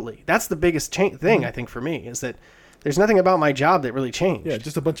remotely. That's the biggest thing, I think, for me, is that there's nothing about my job that really changed. Yeah,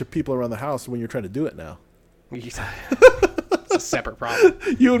 just a bunch of people around the house when you're trying to do it now. It's a separate problem.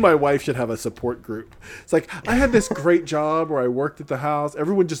 You and my wife should have a support group. It's like, I had this great job where I worked at the house.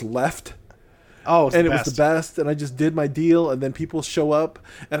 Everyone just left. Oh, and it was the best, and I just did my deal, and then people show up,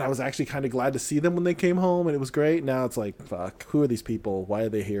 and I was actually kind of glad to see them when they came home, and it was great. Now it's like, fuck, who are these people? Why are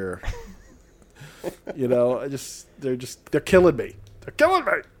they here? You know, they're killing me. They're killing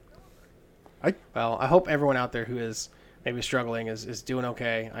me. Well, I hope everyone out there who is maybe struggling is doing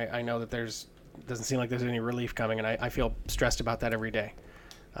okay. I know that doesn't seem like there's any relief coming, and I feel stressed about that every day.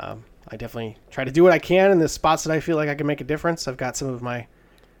 I definitely try to do what I can in the spots that I feel like I can make a difference. I've got some of my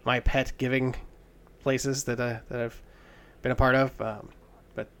pet giving places that I've been a part of.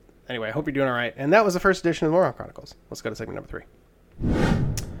 But anyway, I hope you're doing all right. And that was the first edition of the Moron Chronicles. Let's go to segment number 3. All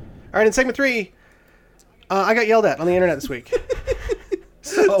right, in segment 3, I got yelled at on the internet this week.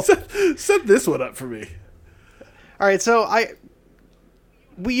 So set this one up for me. All right, so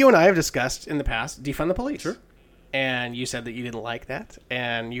you and I have discussed in the past defund the police. Sure. And you said that you didn't like that,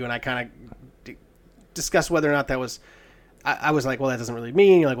 and you and I kind of discussed whether or not that was. I was like, well, that doesn't really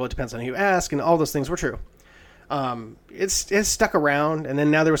mean. You're like, well, it depends on who you ask, and all those things were true. It's stuck around, and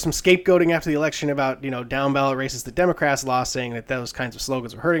then now there was some scapegoating after the election about down ballot races the Democrats lost, saying that those kinds of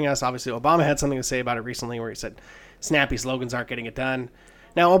slogans were hurting us. Obviously, Obama had something to say about it recently, where he said snappy slogans aren't getting it done.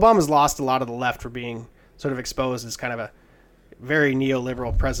 Now, Obama's lost a lot of the left for being sort of exposed as kind of a very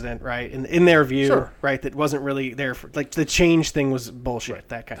neoliberal president, right? In their view, sure. Right? That wasn't really there for, like, the change thing was bullshit, right.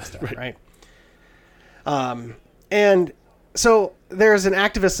 That kind of stuff, right? And so there's an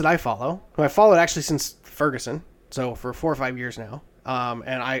activist that I follow, who I followed actually since Ferguson, so for 4 or 5 years now.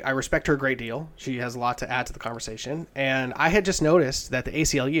 And I respect her a great deal. She has a lot to add to the conversation. And I had just noticed that the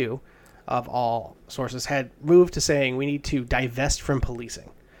ACLU, of all sources, had moved to saying we need to divest from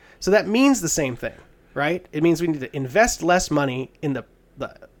policing. So that means the same thing, right? It means we need to invest less money in the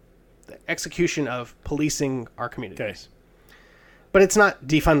execution of policing our communities. Okay. But it's not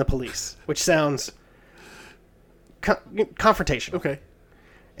defund the police, which sounds confrontational. Okay.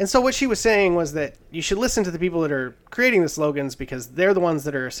 And so what she was saying was that you should listen to the people that are creating the slogans, because they're the ones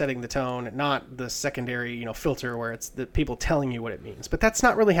that are setting the tone, not the secondary, filter where it's the people telling you what it means. But that's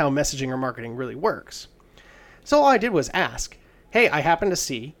not really how messaging or marketing really works. So all I did was ask, hey, I happened to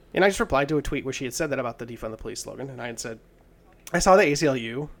see, and I just replied to a tweet where she had said that about the defund the police slogan, and I had said, I saw the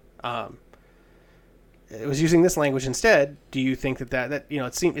ACLU it was using this language instead. Do you think that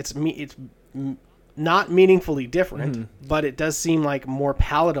it's not meaningfully different, but it does seem like more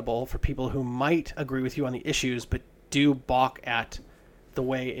palatable for people who might agree with you on the issues, but do balk at the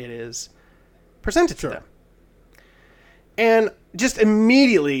way it is presented to them. And just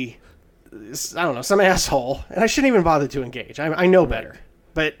immediately, I don't know, some asshole, and I shouldn't even bother to engage. I know better,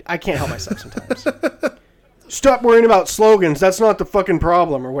 but I can't help myself sometimes. Stop worrying about slogans. That's not the fucking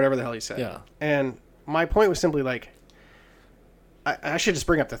problem, or whatever the hell he said. Yeah. And my point was simply like, I should just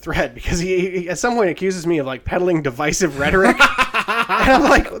bring up the thread, because he at some point accuses me of like peddling divisive rhetoric. And I'm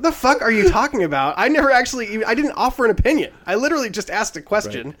like, what the fuck are you talking about? I didn't offer an opinion. I literally just asked a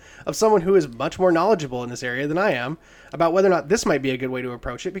question of someone who is much more knowledgeable in this area than I am about whether or not this might be a good way to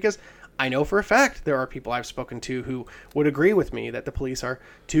approach it, because I know for a fact there are people I've spoken to who would agree with me that the police are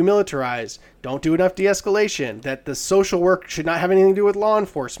too militarized, don't do enough de-escalation, that the social work should not have anything to do with law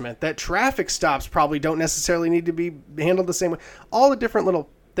enforcement, that traffic stops probably don't necessarily need to be handled the same way. All the different little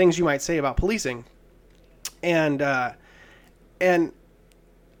things you might say about policing. But you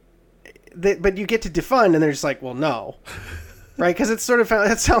get to defund, and they're just like, well, no. Right? Because it's sort of,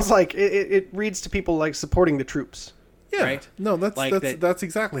 it sounds like, it reads to people like supporting the troops. Yeah. Right? No, that's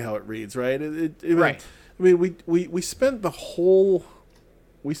exactly how it reads, right? Right. I mean, we spent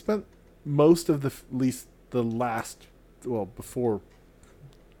most of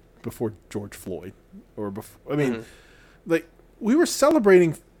before George Floyd, or before, like, we were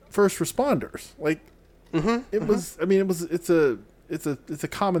celebrating first responders. Like, it's a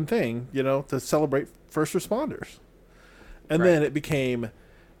common thing, to celebrate first responders. And then it became,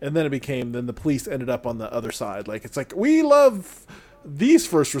 then the police ended up on the other side. Like, it's like, we love these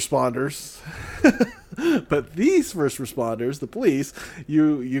first responders. But these first responders, the police,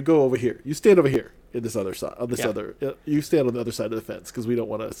 you go over here. You stand over here in this other side. On this other, you stand on the other side of the fence because we don't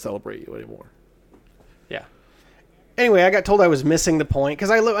want to celebrate you anymore. Yeah. Anyway, I got told I was missing the point because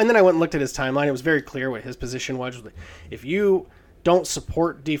and then I went and looked at his timeline. It was very clear what his position was. If you don't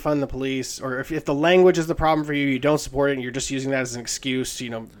support defund the police, or if the language is the problem for you, you don't support it, and you're just using that as an excuse,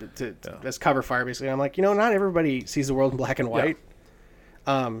 as cover fire, basically. I'm like, not everybody sees the world in black and white.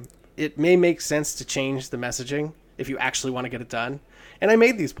 Yeah. It may make sense to change the messaging if you actually want to get it done. And I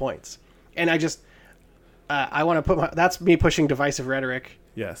made these points, and I just I want to that's me pushing divisive rhetoric.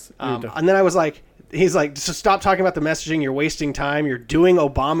 Yes. And then I was like, he's like, so stop talking about the messaging. You're wasting time. You're doing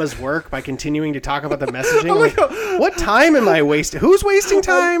Obama's work by continuing to talk about the messaging. What time am I wasting? Who's wasting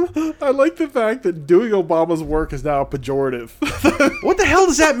time? I like the fact that doing Obama's work is now a pejorative. What the hell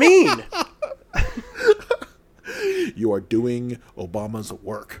does that mean? You are doing Obama's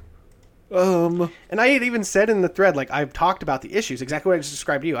work. And I had even said in the thread, like, I've talked about the issues, exactly what I just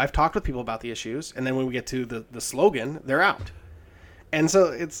described to you. I've talked with people about the issues, and then when we get to the slogan, they're out. And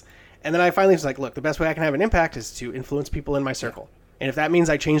so and then I finally was like, look, the best way I can have an impact is to influence people in my circle. And if that means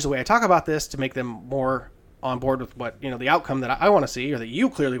I change the way I talk about this to make them more on board with what, the outcome that I want to see, or that you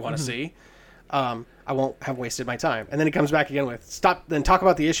clearly want to see, I won't have wasted my time. And then he comes back again with, talk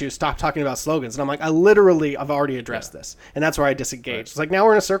about the issues, stop talking about slogans. And I'm like, I've already addressed this. And that's where I disengaged. Right. It's like, now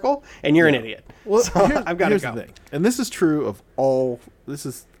we're in a circle, and you're an idiot. Well, so I've got to go. The thing. And this is true of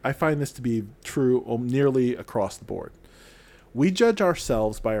I find this to be true nearly across the board. We judge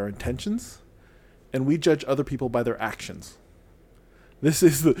ourselves by our intentions, and we judge other people by their actions. This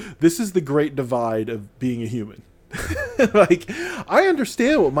is the great divide of being a human. Like, I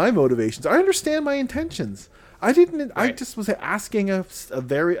understand what my motivations are. I understand my intentions. I didn't. Right. I just was asking I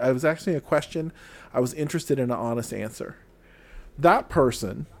was asking a question. I was interested in an honest answer. That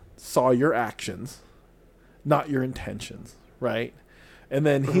person saw your actions, not your intentions, right? And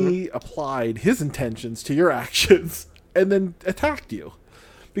then he applied his intentions to your actions, and then attacked you,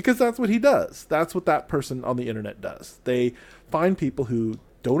 because that's what he does. That's what that person on the internet does. They find people who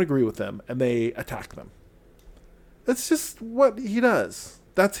don't agree with them, and they attack them. That's just what he does.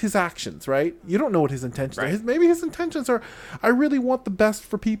 That's his actions, right? You don't know what his intentions are. Maybe his intentions are, I really want the best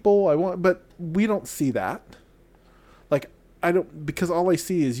for people. But we don't see that. Like, because all I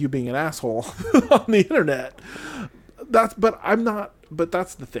see is you being an asshole on the internet. But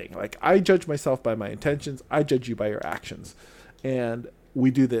that's the thing. Like, I judge myself by my intentions. I judge you by your actions. And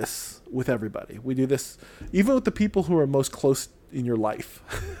we do this with everybody. We do this even with the people who are most close in your life.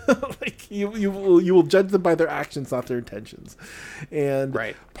 Like, you will judge them by their actions, not their intentions. And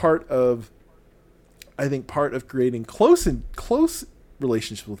part of creating close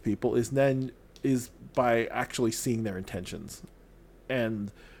relationships with people is by actually seeing their intentions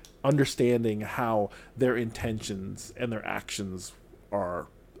and understanding how their intentions and their actions are,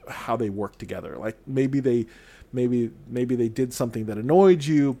 how they work together. Like, maybe they did something that annoyed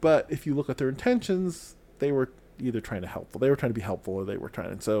you, but if you look at their intentions, they were either trying to be helpful, or they were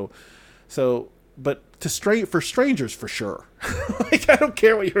trying. But for strangers, for sure. Like, I don't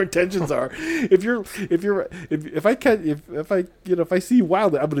care what your intentions are. If I see you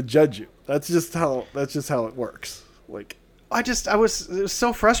wildly, I'm going to judge you. That's just how it works. Like, it was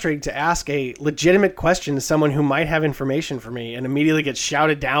so frustrating to ask a legitimate question to someone who might have information for me, and immediately get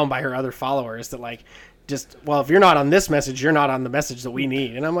shouted down by her other followers that, like, if you're not on this message, you're not on the message that we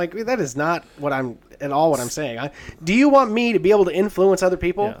need. And I'm like, that is not what I'm saying. Do you want me to be able to influence other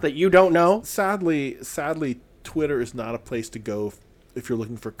people that you don't know? Sadly, Twitter is not a place to go if you're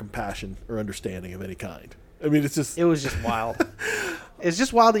looking for compassion or understanding of any kind. I mean, it was just wild. It's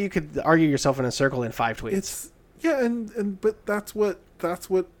just wild that you could argue yourself in a circle in 5 tweets. But that's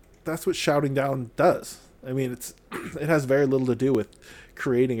what shouting down does. I mean, it has very little to do with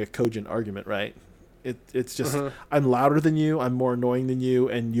creating a cogent argument, right? It's just, I'm louder than you, I'm more annoying than you,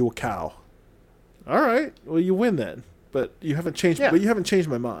 and you a cow. All right, well, you win then. But you haven't changed. Yeah. But you haven't changed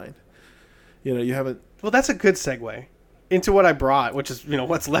my mind. You haven't. Well, that's a good segue into what I brought, which is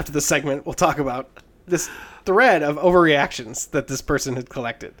what's left of the segment. We'll talk about this thread of overreactions that this person had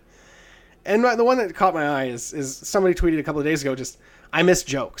collected. And the one that caught my eye is somebody tweeted a couple of days ago, just, I miss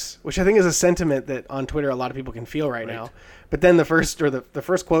jokes, which I think is a sentiment that on Twitter a lot of people can feel right now. But then the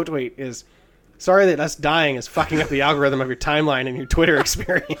first quote tweet is, sorry that us dying is fucking up the algorithm of your timeline and your Twitter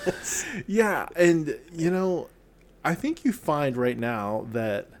experience. Yeah, and I think you find right now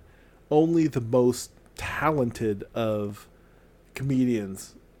that only the most talented of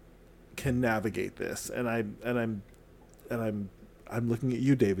comedians can navigate this. And I'm looking at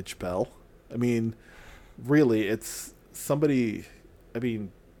you, David Chappelle. I mean, really, it's somebody. I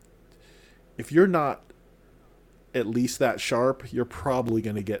mean, if you're not at least that sharp, you're probably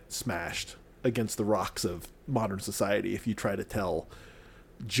going to get smashed against the rocks of modern society if you try to tell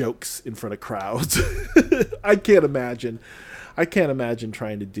jokes in front of crowds. I can't imagine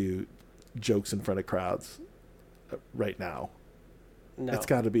trying to do jokes in front of crowds right now. No. That's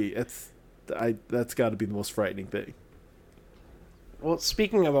got to be the most frightening thing. Well,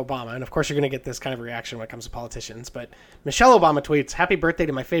 speaking of Obama, and of course you're going to get this kind of reaction when it comes to politicians, but Michelle Obama tweets, "Happy birthday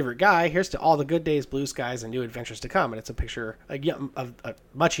to my favorite guy. Here's to all the good days, blue skies, and new adventures to come." And it's a picture of a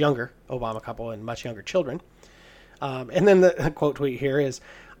much younger Obama couple and much younger children. And then the quote tweet here is,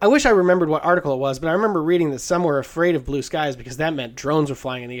 "I wish I remembered what article it was, but I remember reading that some were afraid of blue skies because that meant drones were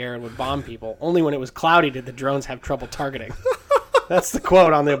flying in the air and would bomb people. Only when it was cloudy did the drones have trouble targeting." That's the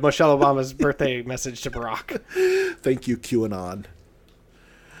quote on the Michelle Obama's birthday message to Barack. Thank you, QAnon.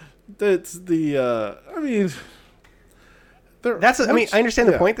 That's the, I understand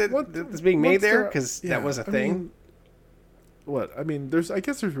the point that's being made there, because that was a thing. I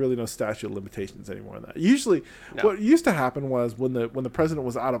guess there's really no statute of limitations anymore on that. Usually, what used to happen was when the president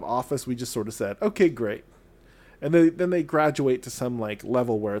was out of office, we just sort of said, okay, great. And then they graduate to some like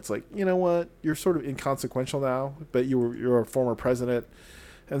level where it's like, you know what, you're sort of inconsequential now, but you're a former president.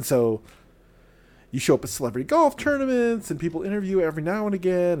 And so you show up at celebrity golf tournaments and people interview every now and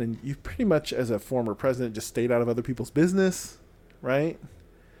again. And you pretty much, as a former president, just stayed out of other people's business, right?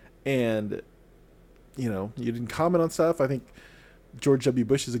 And, you didn't comment on stuff. I think George W.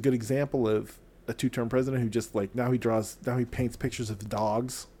 Bush is a good example of a two-term president who just like, now he paints pictures of the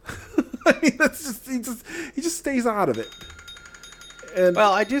dogs. I mean, he just stays out of it. And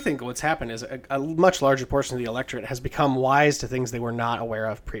well, I do think what's happened is a much larger portion of the electorate has become wise to things they were not aware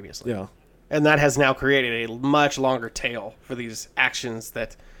of previously. Yeah. And that has now created a much longer tail for these actions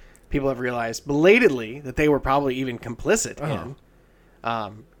that people have realized belatedly that they were probably even complicit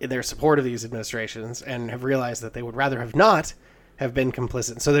in their support of these administrations, and have realized that they would rather have not have been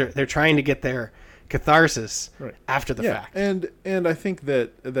complicit. So they're trying to get their catharsis after the fact. And I think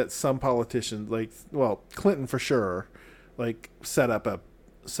that some politicians, Clinton for sure, set up a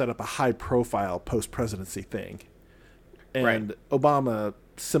high profile post presidency thing, and Obama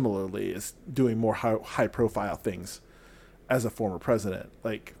similarly is doing more high profile things as a former president.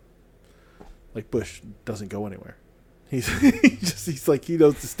 Like Bush doesn't go anywhere. He's he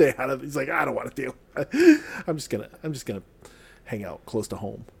knows to stay out of. He's like, I don't want to deal. I'm just gonna hang out close to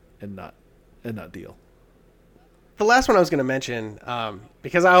home and not deal. The last one I was going to mention,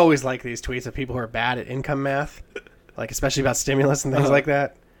 because I always like these tweets of people who are bad at income math, especially about stimulus and things like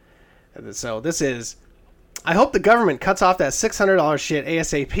that. So this is, "I hope the government cuts off that $600 shit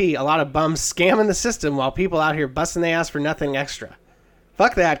ASAP. A lot of bums scamming the system while people out here busting their ass for nothing extra.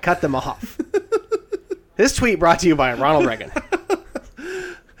 Fuck that, cut them off." This tweet brought to you by Ronald Reagan.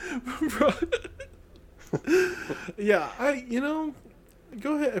 Yeah,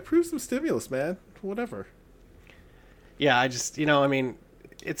 go ahead, approve some stimulus, man. Whatever. Yeah,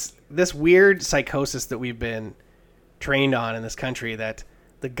 it's this weird psychosis that we've been trained on in this country, that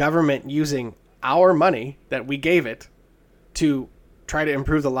the government using our money that we gave it to try to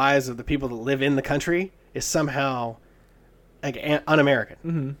improve the lives of the people that live in the country is somehow un-American.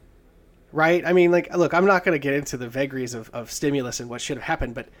 Mm-hmm. Right? Look, I'm not going to get into the vagaries of stimulus and what should have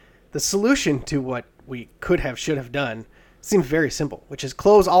happened, but the solution to what we should have done seems very simple, which is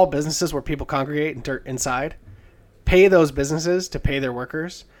close all businesses where people congregate inside, pay those businesses to pay their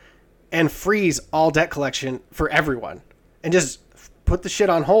workers, and freeze all debt collection for everyone, and just put the shit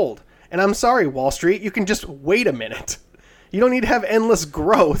on hold. And I'm sorry, Wall Street, you can just wait a minute. You don't need to have endless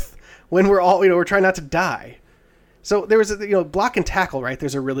growth when we're trying not to die. So there was block and tackle, right?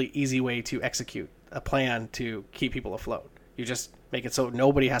 There's a really easy way to execute a plan to keep people afloat. You just make it so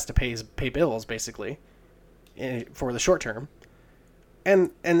nobody has to pay bills, basically, for the short term.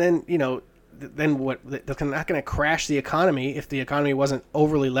 And then, then what? They're not going to crash the economy if the economy wasn't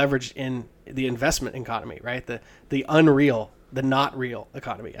overly leveraged in the investment economy, right? The unreal, the not real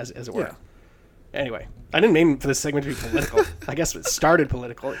economy, as it were. Yeah. Anyway, I didn't mean for this segment to be political. I guess it started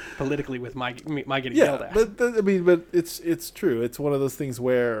politically with my getting yelled at. But it's true. It's one of those things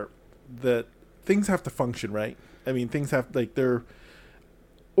where that things have to function, right? Things have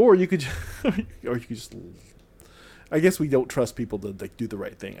or you could just. I guess we don't trust people to do the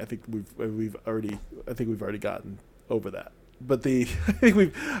right thing. I think we've already gotten over that. But I think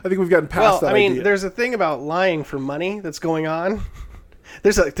we've gotten past that idea. There's a thing about lying for money that's going on.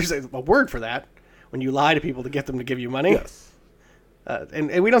 There's a word for that. When you lie to people to get them to give you money. Yes.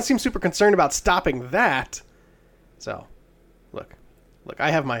 And we don't seem super concerned about stopping that. So, look, I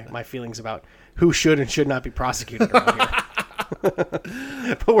have my feelings about who should and should not be prosecuted around here.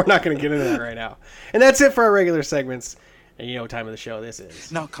 But we're not going to get into that right now. And that's it for our regular segments. And you know what time of the show this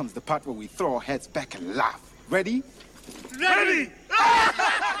is. Now comes the part where we throw our heads back and laugh. Ready? Ready!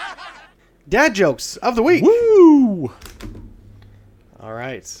 Dad jokes of the week. Woo! All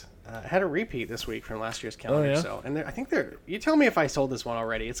right. I had a repeat this week from last year's calendar. Oh, yeah? So, and I think they're. You tell me if I sold this one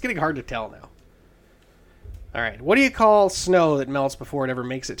already. It's getting hard to tell now. All right. What do you call snow that melts before it ever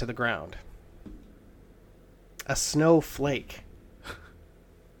makes it to the ground? A snowflake.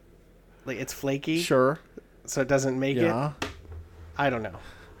 Like it's flaky, Sure. so it doesn't make it. Yeah. I don't know.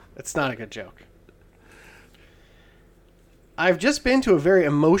 It's not a good joke. I've just been to a very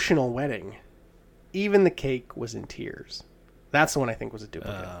emotional wedding. Even the cake was in tears. That's the one I think was a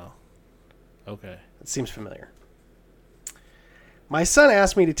duplicate. Oh. Okay. It seems familiar. My son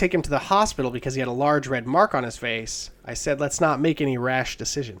asked me to take him to the hospital because he had a large red mark on his face. I said, let's not make any rash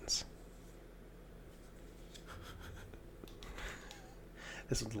decisions.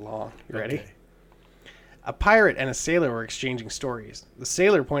 This was long. You ready? Okay. A pirate and a sailor were exchanging stories. The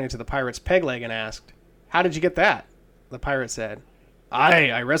sailor pointed to the pirate's peg leg and asked, how did you get that? The pirate said,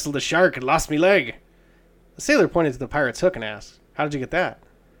 I wrestled a shark and lost me leg. The sailor pointed to the pirate's hook and asked, how did you get that?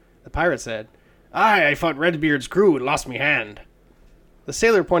 The pirate said, I fought Redbeard's crew and lost me hand. The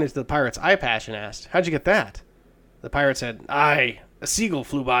sailor pointed to the pirate's eye patch and asked, how'd you get that? The pirate said, a seagull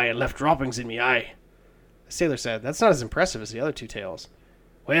flew by and left droppings in me eye. The sailor said, that's not as impressive as the other two tales.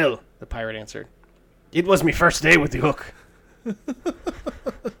 Well, the pirate answered, it was me first day with the hook.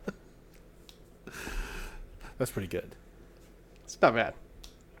 That's pretty good. It's not bad.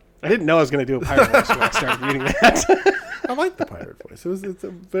 I didn't know I was going to do a pirate voice when I started reading that. I like the pirate voice. It's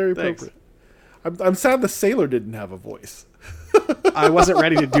very Thanks. appropriate. I'm sad the sailor didn't have a voice. I wasn't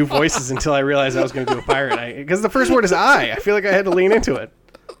ready to do voices until I realized I was going to do a pirate. Because the first word is I feel like I had to lean into it.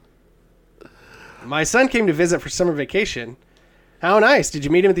 My son came to visit for summer vacation. How nice. Did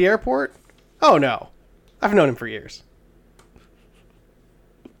you meet him at the airport? Oh, no. I've known him for years.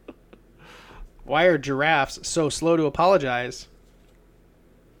 Why are giraffes so slow to apologize?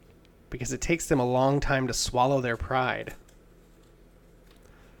 Because it takes them a long time to swallow their pride.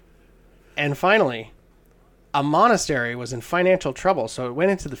 And finally, a monastery was in financial trouble, so it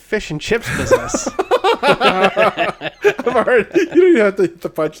went into the fish and chips business. You don't even have to hit the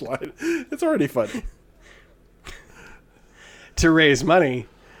punchline. It's already funny. To raise money.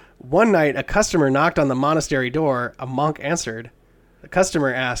 One night, a customer knocked on the monastery door. A monk answered. The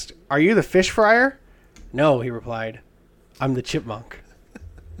customer asked, are you the fish fryer? No, he replied. I'm the chipmunk.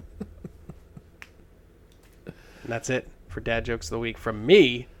 And that's it for Dad Jokes of the Week from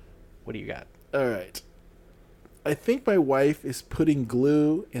me. What do you got? All right. I think my wife is putting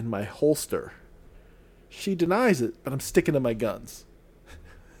glue in my holster. She denies it, but I'm sticking to my guns.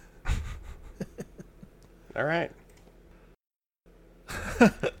 All right.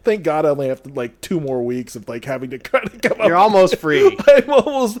 Thank God I only have to, 2 more weeks of having to kind of come You're up. almost free. I'm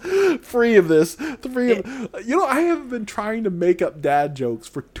almost free of this. I have been trying to make up dad jokes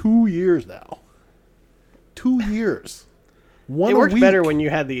for 2 years now. 2 years. One It a worked week. better when you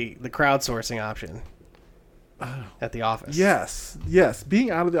had the crowdsourcing option at the office. Yes.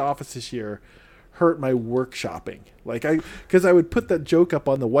 Being out of the office this year hurt my workshopping. Because I would put that joke up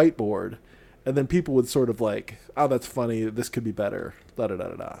on the whiteboard, and then people would sort of oh, that's funny. This could be better. Da da da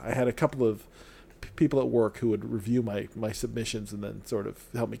da da. I had a couple of people at work who would review my submissions and then sort of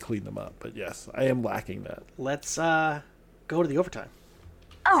help me clean them up. But yes, I am lacking that. Let's go to the overtime.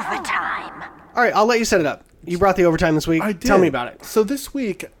 Overtime. All right, I'll let you set it up. You brought the overtime this week. I did. Tell me about it. So this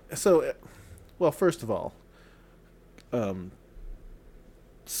week, well, first of all,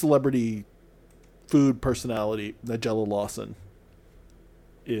 celebrity food personality Nigella Lawson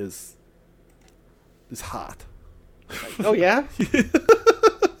is hot. Oh, yeah?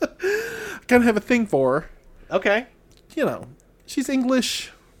 Kind of have a thing for her. Okay. She's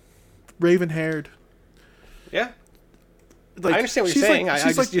English, raven-haired. Yeah. I understand what you're she's saying. like-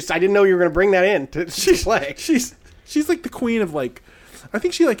 I she's just I didn't know you were going to bring that in to play. She's like the queen of I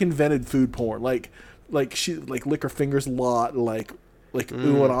think she invented food porn. She lick her fingers a lot, ooh and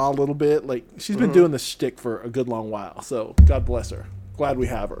ah a little bit. She's been doing this shtick for a good long while. So God bless her. Glad we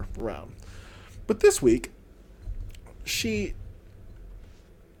have her around. But this week, she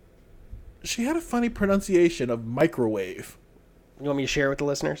had a funny pronunciation of microwave. You want me to share it with the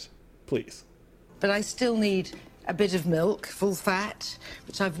listeners? Please. But I still need a bit of milk, full fat,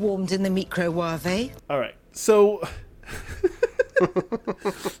 which I've warmed in the microwave. All right. So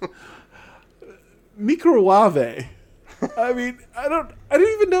microwave. I mean, I don't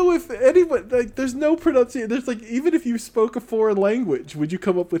even know if anyone there's no pronunciation. There's even if you spoke a foreign language, would you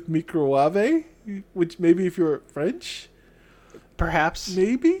come up with microwave? Which maybe if you're French, perhaps.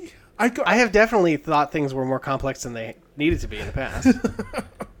 Maybe I have definitely thought things were more complex than they needed to be in the past.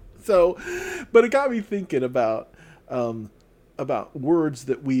 So, but it got me thinking about words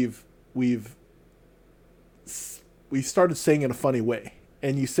that we've started saying in a funny way,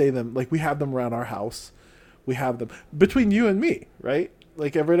 and you say them like we have them around our house. We have them between you and me, right?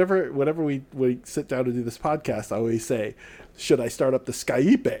 Like whenever we sit down to do this podcast, I always say, "Should I start up the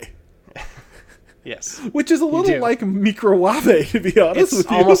Skype?" Yes, Which is a little like microwave, to be honest with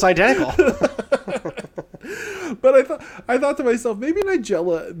you. It's almost identical. But I thought to myself, maybe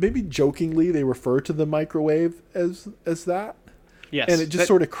Nigella, maybe jokingly they refer to the microwave as that. Yes, and it just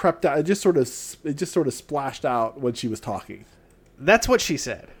sort of crept out. It just sort of splashed out when she was talking. That's what she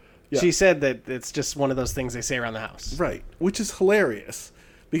said. Yeah. She said that it's just one of those things they say around the house. Right, which is hilarious.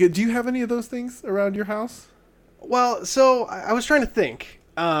 Because do you have any of those things around your house? Well, so I was trying to think.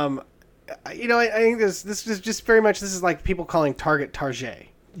 I think this is just very much, this is like people calling Target Target.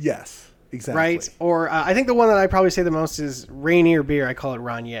 Yes, exactly. Right? Or I think the one that I probably say the most is Rainier beer. I call it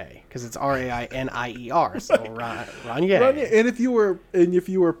Rainier because it's Rainier. So Rainier. And if you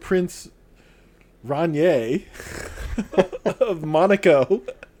were Prince Rainier of Monaco,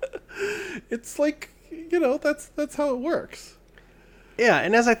 it's like, that's how it works. Yeah,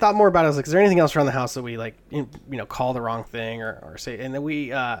 and as I thought more about it, I was like, is there anything else around the house that we like, call the wrong thing or say? And then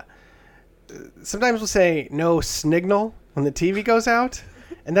we sometimes we'll say no snignal when the TV goes out,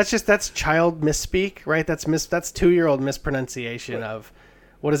 and that's child misspeak, right? That's 2-year-old mispronunciation of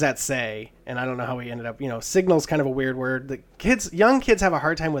what does that say? And I don't know how we ended up. Signal's kind of a weird word. Young kids have a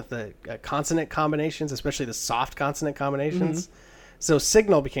hard time with the consonant combinations, especially the soft consonant combinations. Mm-hmm. So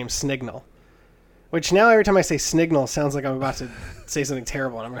signal became snignal. Which now every time I say snignal sounds like I'm about to say something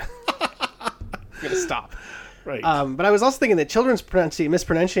terrible, and I'm gonna stop. Right. But I was also thinking that children's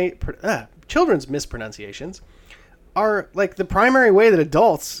mispronunciations are like the primary way that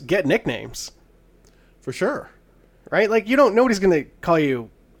adults get nicknames. For sure. Right? Like nobody's gonna call you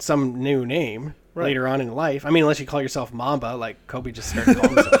some new name later on in life. I mean, unless you call yourself Mamba, like Kobe just started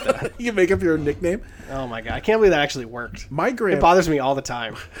calling himself that. You can make up your own nickname. Oh my god, I can't believe that actually worked. It bothers me all the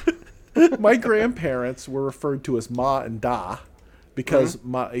time. My grandparents were referred to as Ma and Da because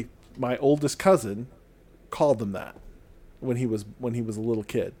my oldest cousin called them that when he was a little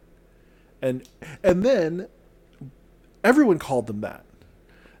kid, and then everyone called them that.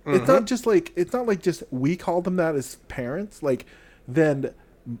 Mm-hmm. It's not like just we called them that as parents. Like then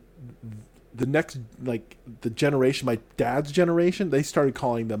the next, like the generation, my dad's generation, they started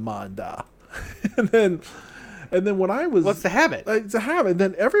calling them Ma and Da, and then when I was... What's the habit? It's a habit. And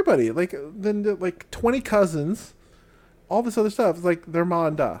then everybody, like 20 cousins, all this other stuff, it's like they're Ma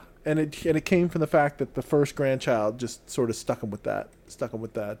and Da. And it came from the fact that the first grandchild just sort of stuck him with that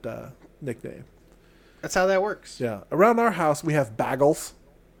nickname. That's how that works. Yeah. Around our house, we have Baggles.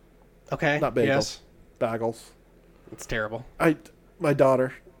 Okay. Not bagels. Yes. Baggles. It's terrible. My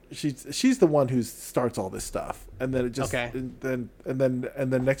daughter, she's the one who starts all this stuff. And then it just... Okay. And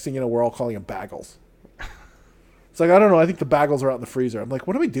then next thing you know, we're all calling them Baggles. It's like, I don't know. I think the bagels are out in the freezer. I'm like,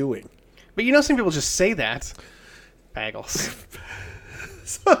 what are we doing? But some people just say that. Bagels.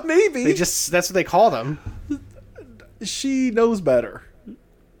 So maybe. That's what they call them. She knows better.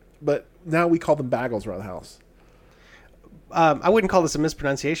 But now we call them bagels around the house. I wouldn't call this a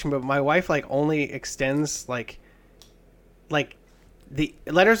mispronunciation, but my wife only extends like the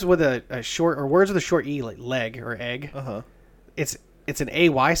letters with a short, or words with a short E, like leg or egg. Uh-huh. It's an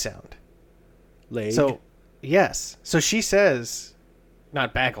AY sound. Leg. So... Yes. So she says,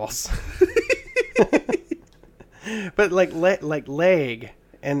 not bagels, but like leg.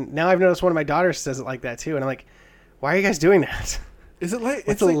 And now I've noticed one of my daughters says it like that too. And I'm like, why are you guys doing that? Is it like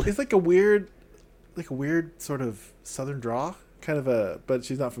it's like a weird sort of southern draw kind of but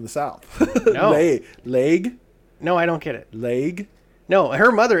she's not from the South. No. Leg. No, I don't get it. Leg. No,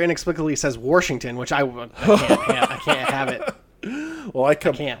 her mother inexplicably says Washington, which I can't have it. Well, I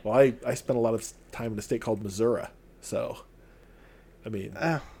can't. Well, I spent a lot of time in a state called Missouri, so I mean,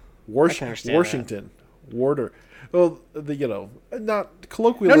 Washington, Warder. Well, not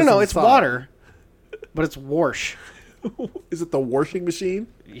colloquially. No, it's water, but it's wash. Is it the washing machine?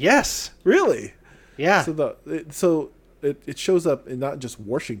 Yes. Really? Yeah. So it shows up in not just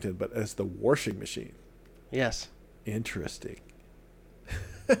Washington, but as the washing machine. Yes. Interesting.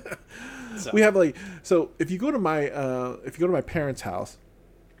 So. We have if you go to my parents' house,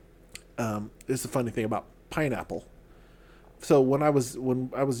 it's a funny thing about pineapple. So when I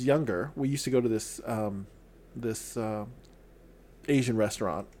was younger, we used to go to this Asian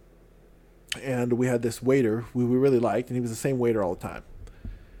restaurant, and we had this waiter we really liked, and he was the same waiter all the time,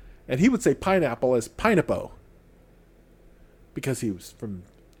 and he would say pineapple as pineapple. because he was from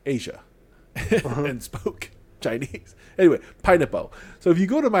Asia and spoke Chinese. Anyway, pineapple. So if you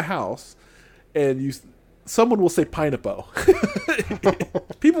go to my house and someone will say pineapple.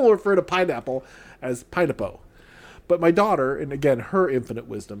 People will refer to pineapple as pineapple. But my daughter, and again, her infinite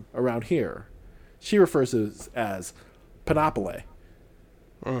wisdom around here, she refers to it as panoply.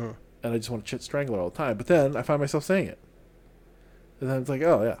 And I just want to strangle her all the time. But then I find myself saying it. And then it's like,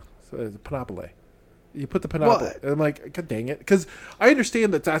 oh, yeah, so it's panoply. You put the panoply. Well, and I'm like, God dang it. Because I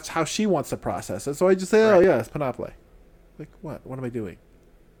understand that that's how she wants to process it. So I just say, oh, yeah, it's panoply. Like, what? What am I doing?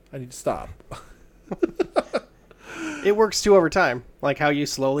 I need to stop. It works too over time. Like how you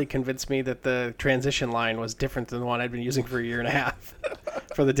slowly convinced me that the transition line was different than the one I'd been using for a year and a half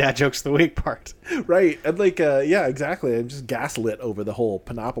for the dad jokes of the week part. Right. And like, yeah, exactly. I'm just gaslit over the whole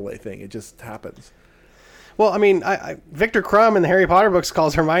panoply thing. It just happens. Well, I mean, Victor Crumb in the Harry Potter books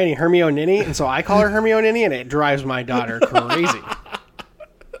calls Hermione Hermione, and so I call her Hermione, and it drives my daughter crazy.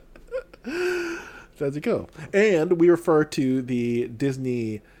 That's it go. And we refer to the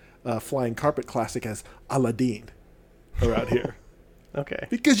Disney flying carpet classic as Aladdin around here. Okay.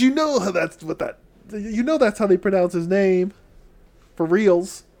 Because that's how they pronounce his name. For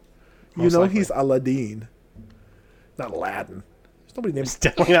reals. Most likely. He's Aladdin. Not Aladdin. There's nobody named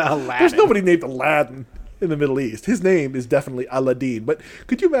Definitely not Aladdin. There's nobody named Aladdin in the Middle East. His name is definitely Aladdin. But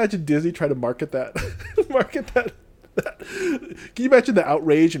could you imagine Disney trying to market that? Can you imagine the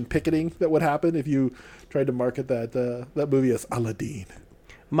outrage and picketing that would happen if you tried to market that movie as Aladdin?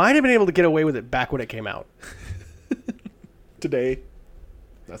 Might have been able to get away with it back when it came out. Today,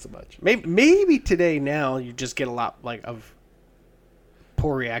 not so much. Maybe today now you just get a lot of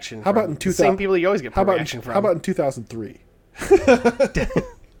poor reaction. How about in 2000? Same people you always get poor reaction from. How about in 2003?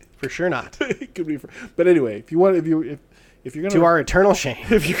 For sure not. It could be. But anyway, if you're gonna To our eternal shame.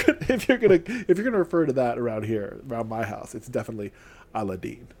 if you're gonna refer to that around here, around my house, it's definitely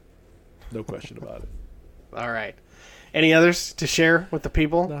Aladdin. No question about it. All right. Any others to share with the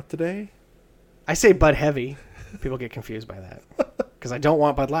people? Not today. I say Bud Heavy. People get confused by that because I don't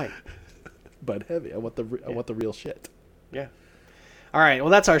want Bud Light. Bud Heavy. I want the real shit. Yeah. All right.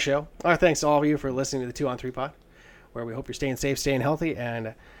 Well, that's our show. Our thanks to all of you for listening to the 2 on 3 Pod, where we hope you're staying safe, staying healthy,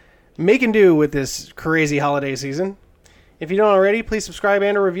 and making do with this crazy holiday season. If you don't already, please subscribe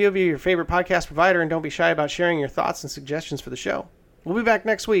and a review via your favorite podcast provider, and don't be shy about sharing your thoughts and suggestions for the show. We'll be back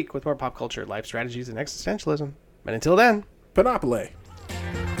next week with more pop culture, life strategies, and existentialism. But until then, Panoply.